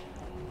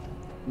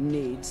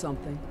 Need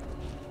something?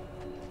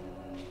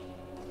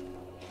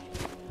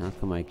 How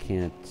come I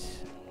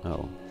can't...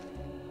 Oh.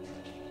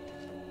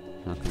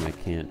 How come I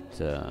can't,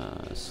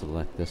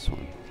 select this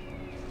one?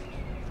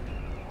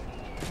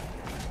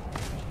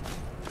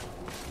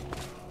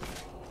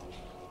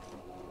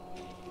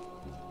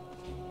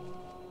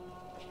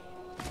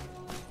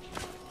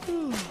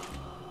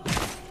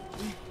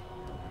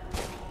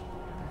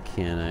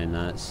 Can I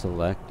not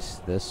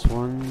select this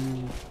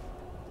one?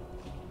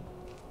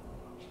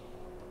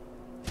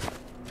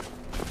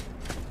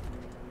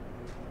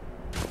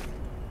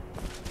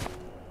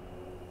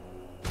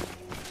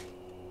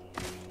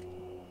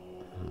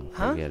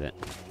 Huh? Forget it.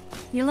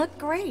 You look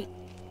great.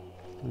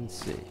 Let's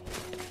see.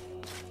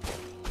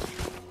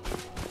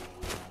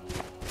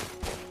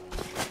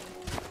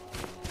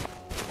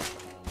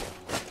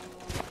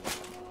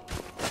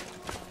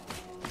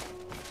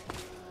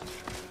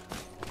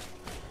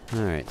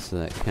 Alright, so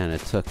that kind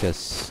of took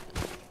us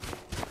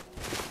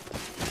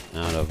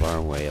out of our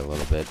way a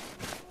little bit.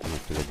 I'll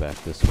have to go back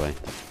this way.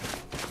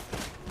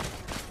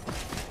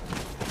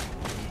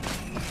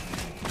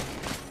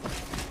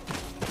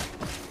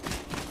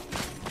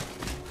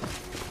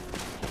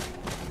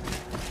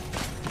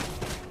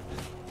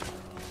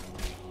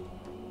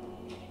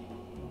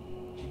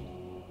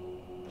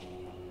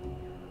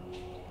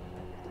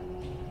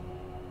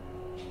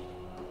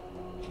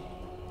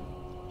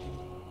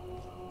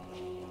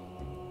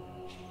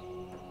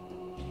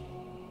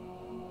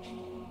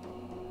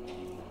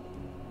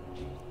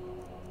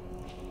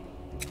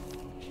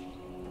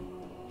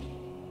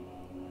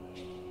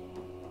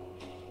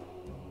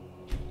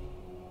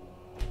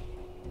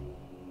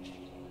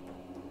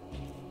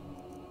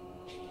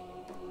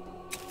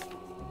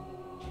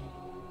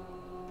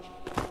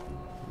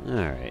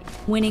 Alright.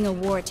 Winning a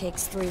war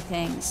takes 3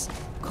 things.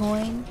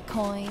 Coin,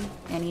 coin,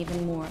 and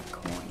even more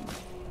coin.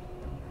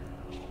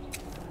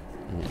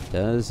 It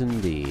does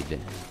indeed.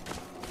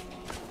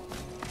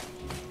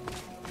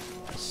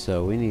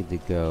 So we need to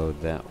go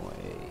that way.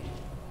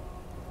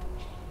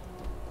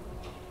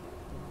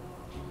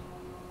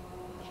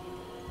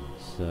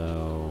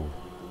 So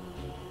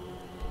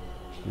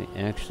we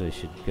actually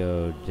should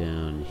go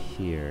down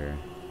here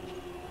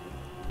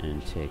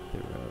and take the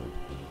road.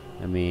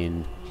 I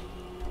mean,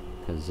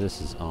 because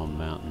this is all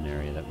mountain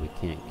area that we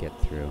can't get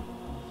through.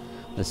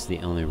 This is the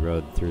only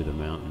road through the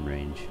mountain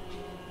range.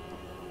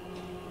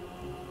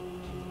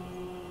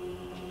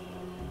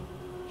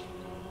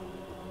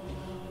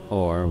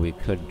 Or we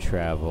could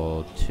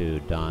travel to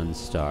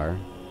Dawnstar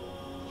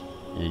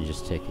and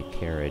just take a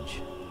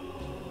carriage.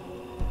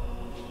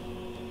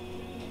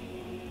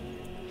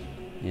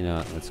 You know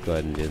what, let's go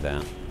ahead and do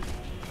that.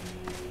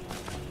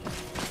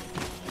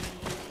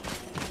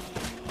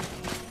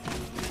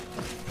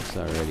 It's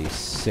already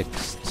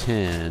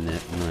 6:10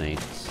 at night,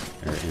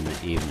 or in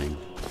the evening.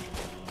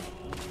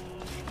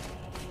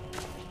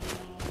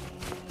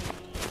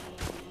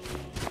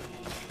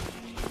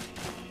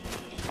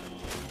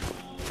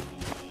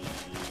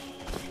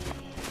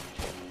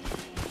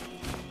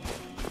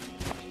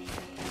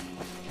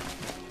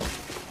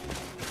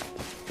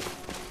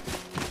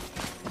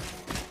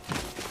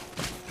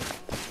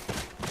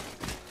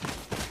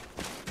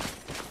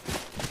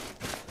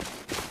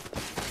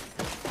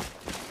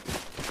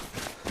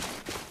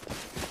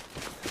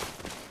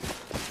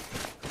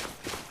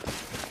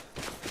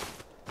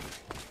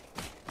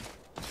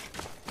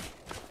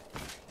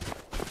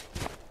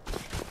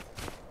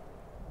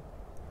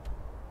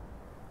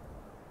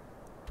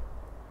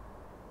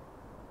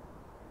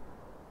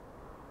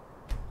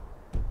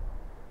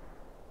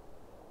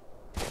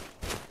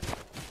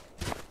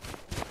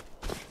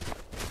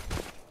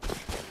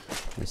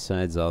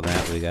 Besides all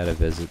that, we gotta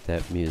visit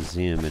that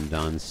museum in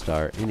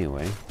Dawnstar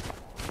anyway.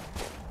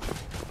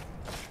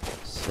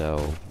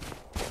 So,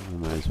 we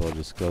might as well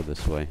just go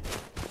this way.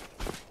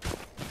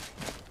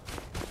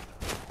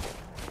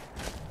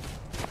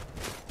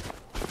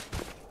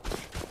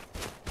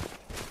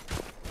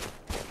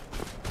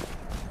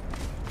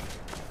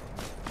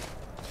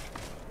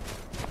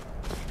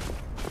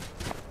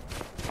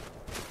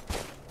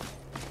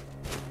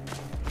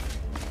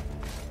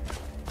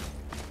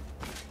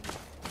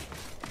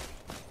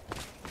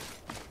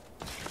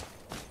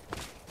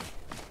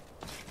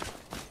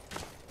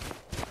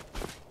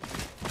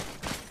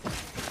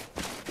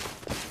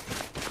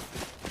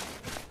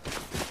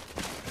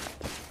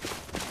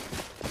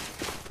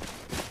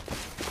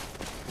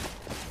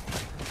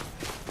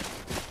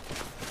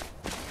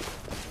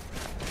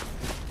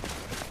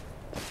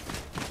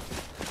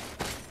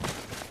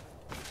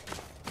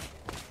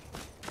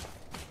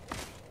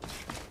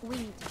 We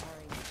need to hurry.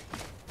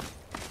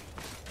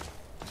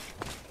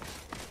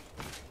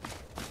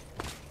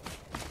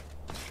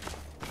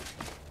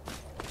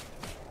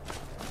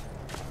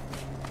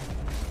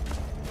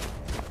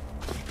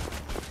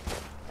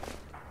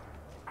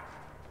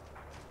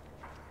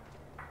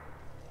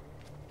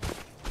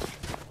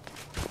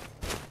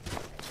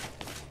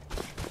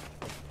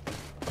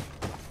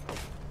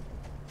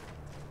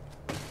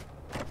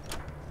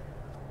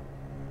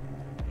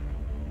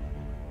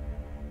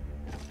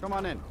 Come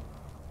on in.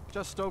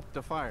 Just stoked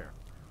the fire.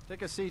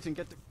 Take a seat and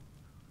get the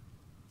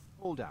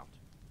hold out.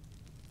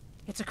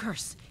 It's a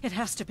curse. It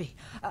has to be.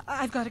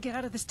 I've got to get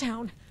out of this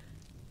town.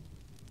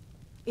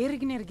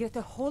 Irgnir, get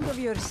a hold of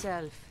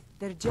yourself.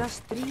 They're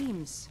just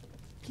dreams.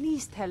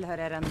 Please tell her,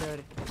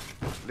 Erandur.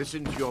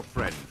 Listen to your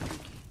friend,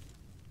 Fuki.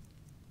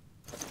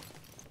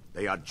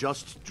 They are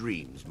just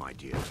dreams, my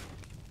dear.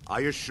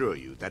 I assure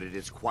you that it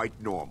is quite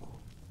normal.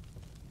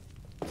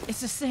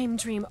 It's the same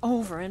dream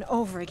over and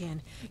over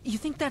again. You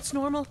think that's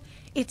normal?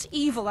 It's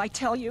evil, I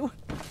tell you.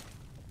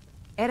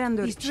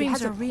 Erandur, These she dreams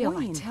has a are real, I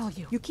point. tell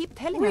you. You keep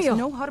telling Real. us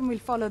no harm will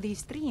follow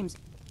these dreams,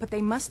 but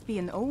they must be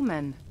an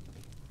omen.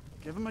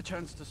 Give him a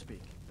chance to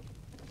speak.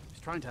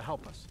 He's trying to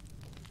help us.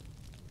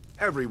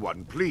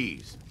 Everyone,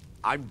 please.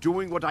 I'm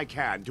doing what I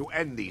can to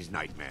end these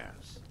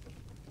nightmares.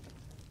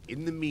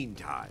 In the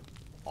meantime,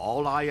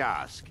 all I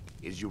ask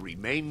is you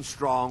remain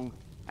strong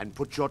and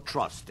put your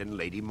trust in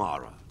Lady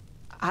Mara.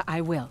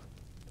 I will.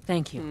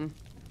 Thank you.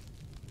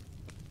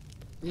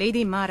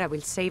 Lady Mara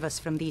will save us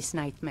from these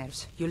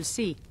nightmares. You'll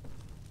see.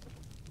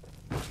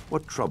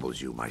 What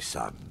troubles you, my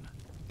son?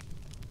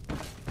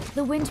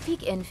 The Wind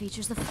Peak Inn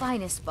features the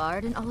finest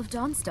bard in all of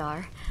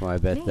Dawnstar. Well, I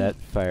bet Me. that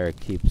fire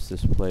keeps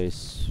this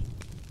place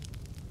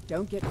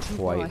Don't get too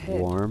far quite ahead.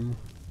 warm.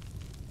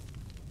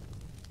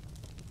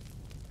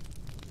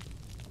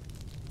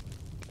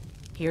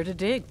 Here to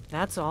dig,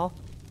 that's all.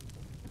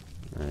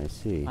 I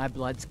see. My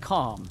blood's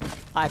calm.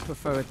 I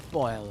prefer it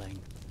boiling.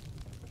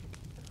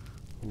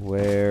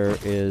 Where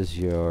is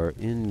your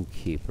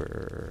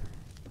innkeeper?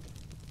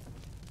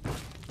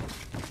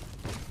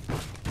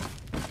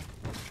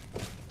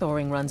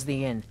 Thoring runs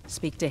the inn.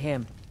 Speak to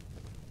him.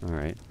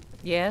 Alright.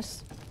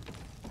 Yes?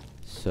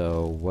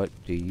 So, what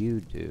do you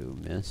do,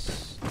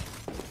 miss?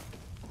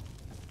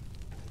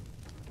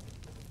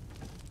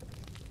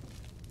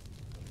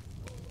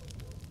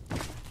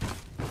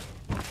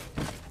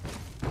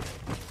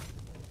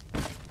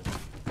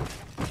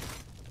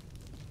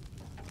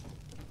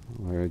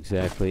 Where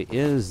exactly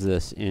is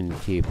this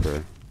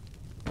innkeeper?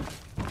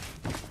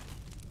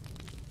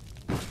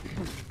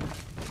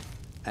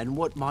 And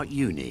what might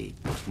you need?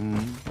 Hmm?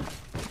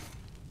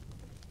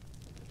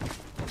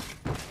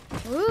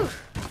 Ooh,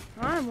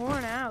 I'm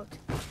worn out.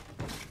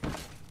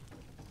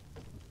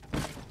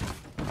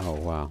 Oh,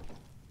 wow.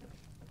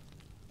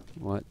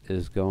 What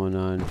is going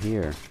on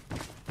here?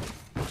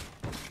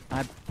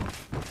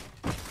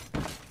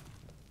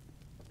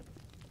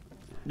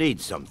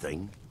 Need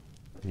something?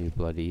 Are you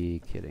bloody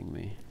kidding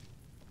me?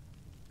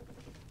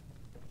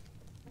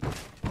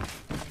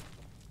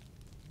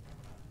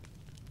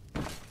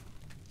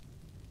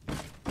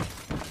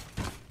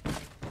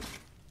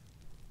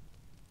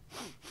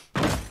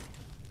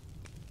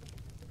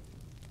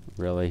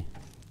 Really?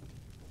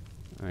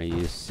 Are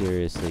you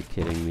seriously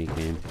kidding me,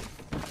 game?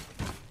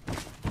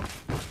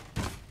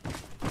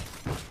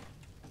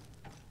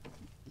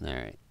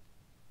 Alright.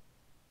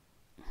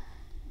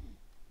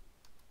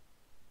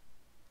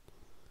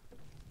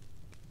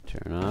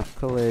 Turn off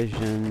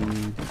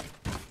collision,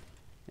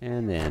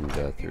 and then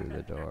go through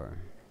the door.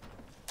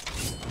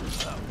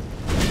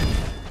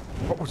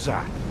 What was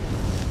that?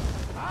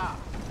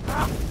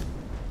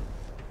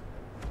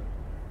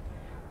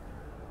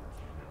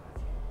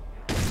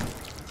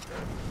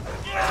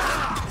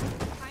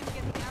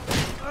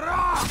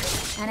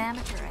 An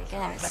amateur, I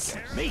guess.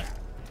 Me!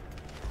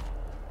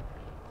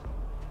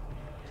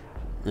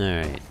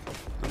 Alright,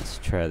 let's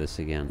try this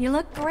again. You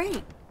look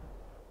great.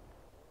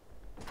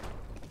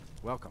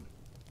 Welcome.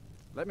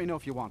 Let me know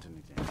if you want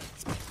anything.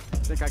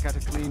 Think I got a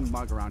clean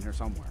mug around here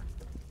somewhere.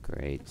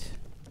 Great.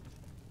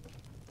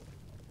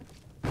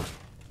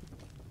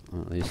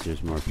 Well, at least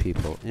there's more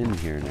people in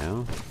here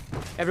now.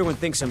 Everyone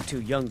thinks I'm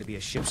too young to be a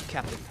ship's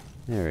captain.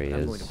 There he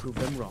I'm is. going to prove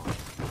them wrong.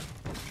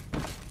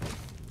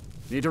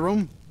 Need a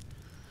room?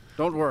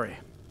 Don't worry.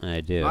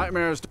 I do.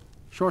 Nightmares.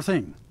 Sure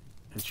thing.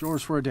 It's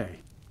yours for a day.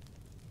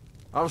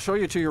 I'll show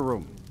you to your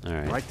room. All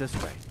right. Right this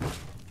way.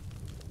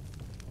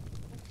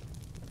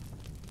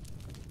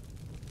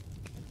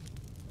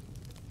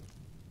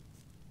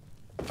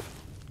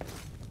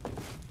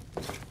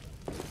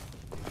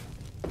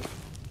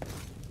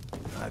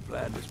 I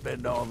plan to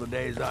spend all the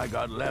days I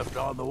got left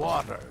on the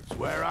water. It's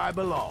where I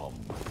belong.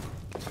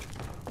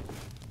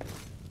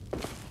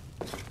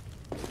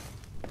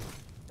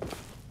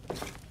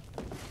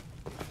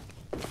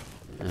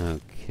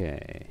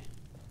 Okay.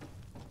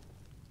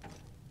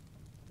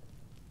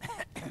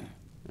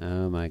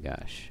 Oh my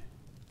gosh.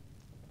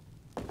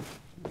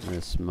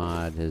 This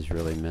mod has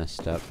really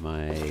messed up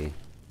my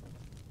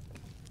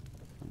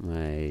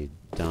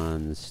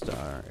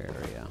Dawnstar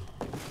area.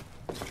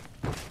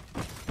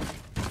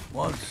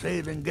 Once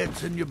Satan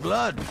gets in your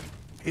blood,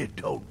 it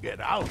don't get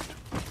out.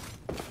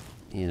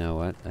 You know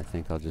what? I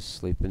think I'll just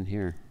sleep in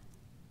here.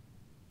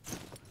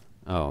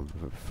 Oh,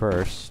 but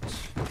first,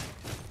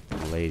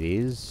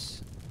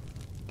 ladies.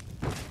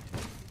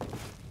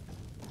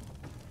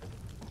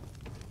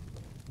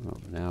 Oh,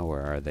 now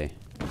where are they?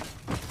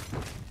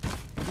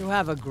 You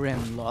have a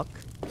grim look.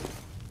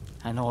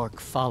 An orc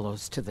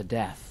follows to the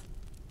death.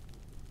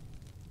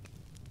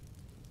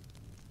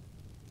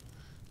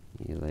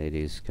 You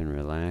ladies can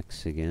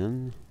relax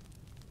again.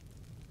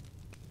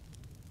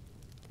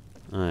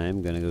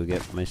 I'm gonna go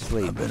get my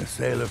sleep. I've been a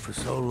sailor for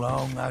so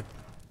long,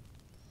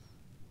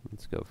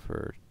 Let's go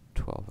for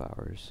 12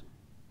 hours.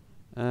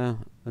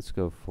 Let's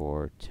go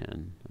for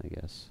 10, I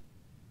guess.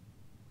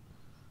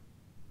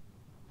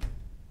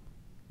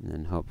 And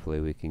then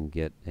hopefully we can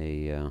get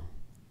a,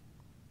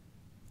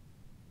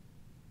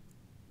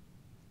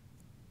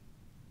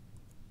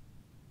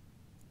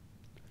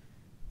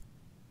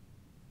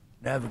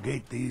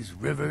 navigate these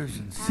rivers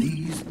and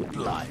seas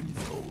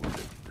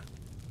blindfolded.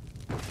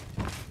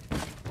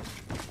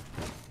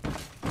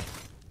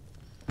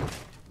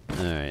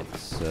 Alright,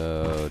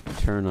 so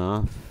turn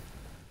off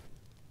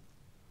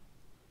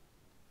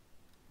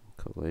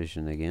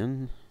collision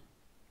again.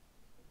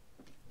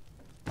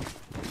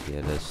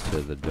 Get us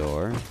to the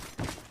door.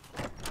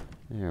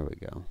 There we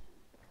go.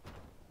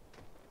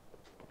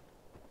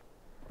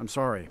 I'm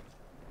sorry.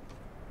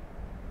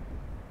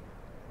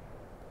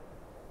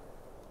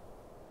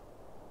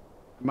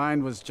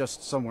 Mine was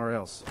just somewhere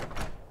else.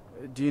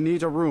 Do you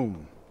need a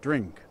room?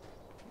 Drink?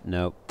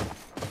 Nope.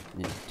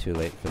 Yeah, too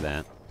late for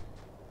that.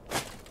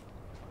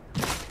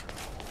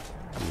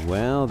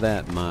 Well,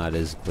 that mod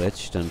is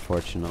glitched,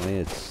 unfortunately.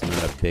 It's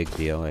not a big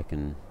deal. I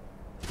can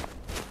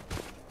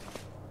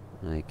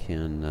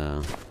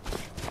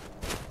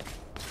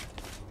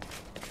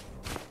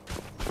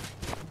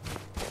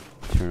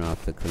turn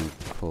off the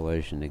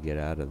collision to get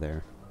out of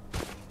there.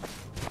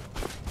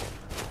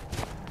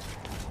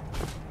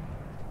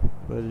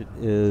 But it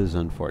is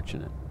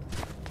unfortunate.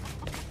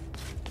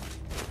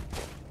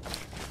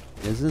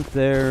 Isn't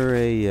there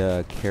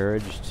a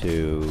carriage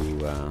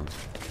to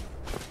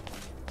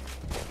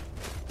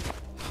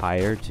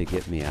hire to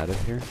get me out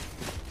of here?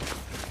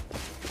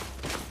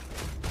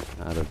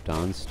 Out of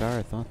Dawnstar?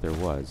 I thought there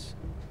was.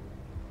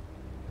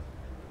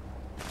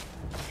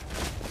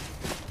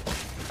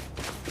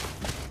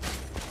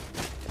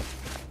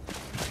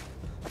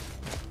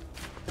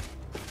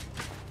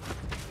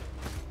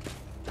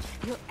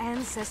 Your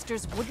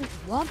ancestors wouldn't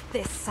want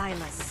this,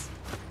 Silas.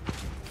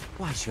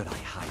 Why should I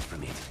hide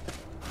from it?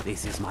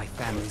 This is my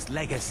family's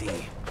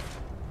legacy.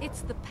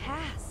 It's the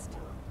past.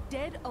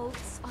 Dead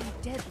oaths on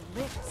dead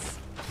lips.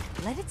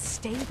 Let it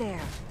stay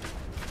there.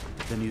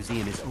 The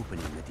museum is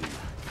opening, Medina.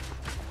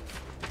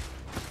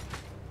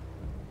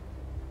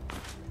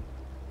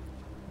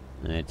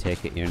 I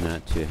take it you're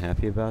not too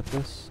happy about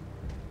this?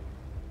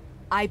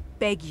 I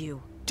beg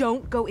you,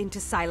 don't go into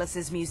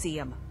Silas's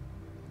museum.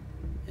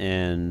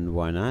 And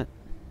why not?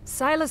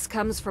 Silas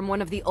comes from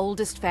one of the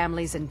oldest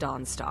families in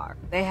Dawnstar.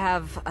 They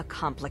have a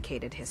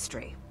complicated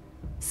history.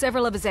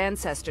 Several of his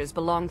ancestors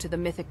belong to the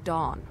mythic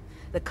Dawn,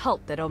 the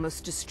cult that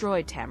almost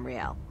destroyed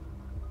Tamriel.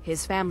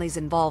 His family's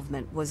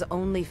involvement was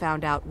only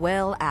found out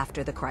well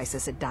after the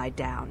crisis had died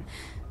down,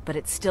 but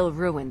it still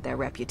ruined their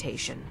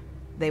reputation.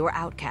 They were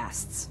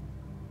outcasts.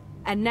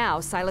 And now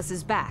Silas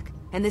is back,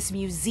 and this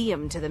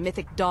museum to the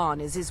mythic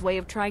Dawn is his way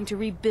of trying to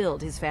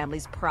rebuild his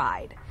family's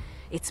pride.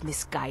 It's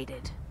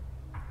misguided.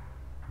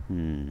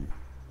 Who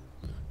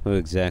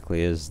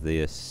exactly is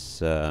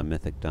this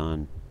mythic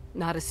Dawn?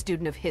 Not a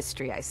student of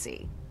history, I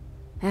see.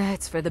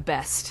 It's for the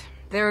best.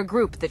 They're a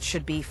group that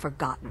should be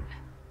forgotten.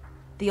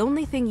 The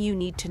only thing you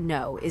need to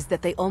know is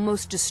that they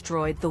almost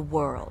destroyed the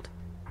world,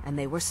 and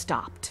they were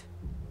stopped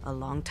a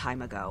long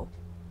time ago.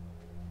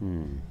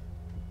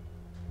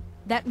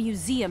 That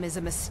museum is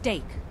a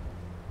mistake.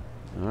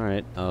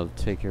 Alright, I'll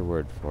take your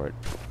word for it.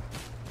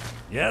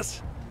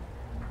 Yes?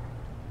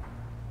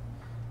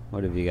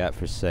 What have you got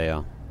for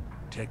sale?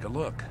 Take a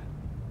look.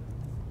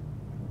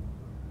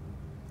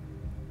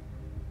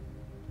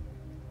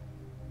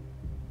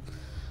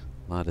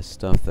 A lot of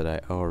stuff that I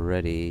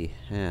already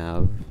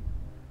have.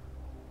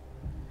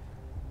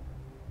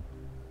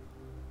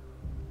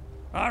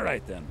 All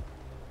right, then.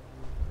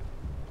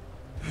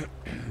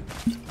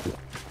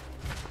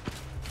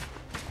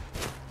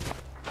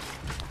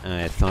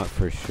 I thought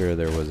for sure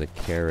there was a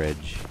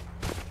carriage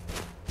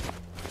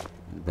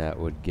that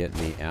would get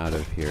me out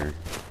of here.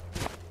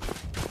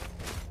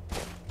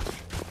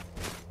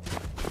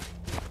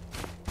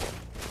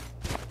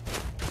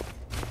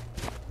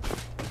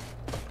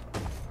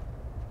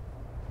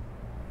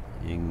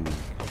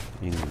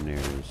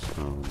 Ingner's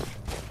home.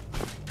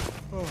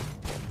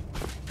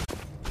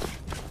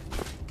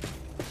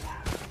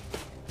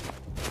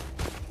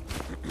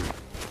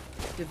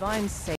 Divine say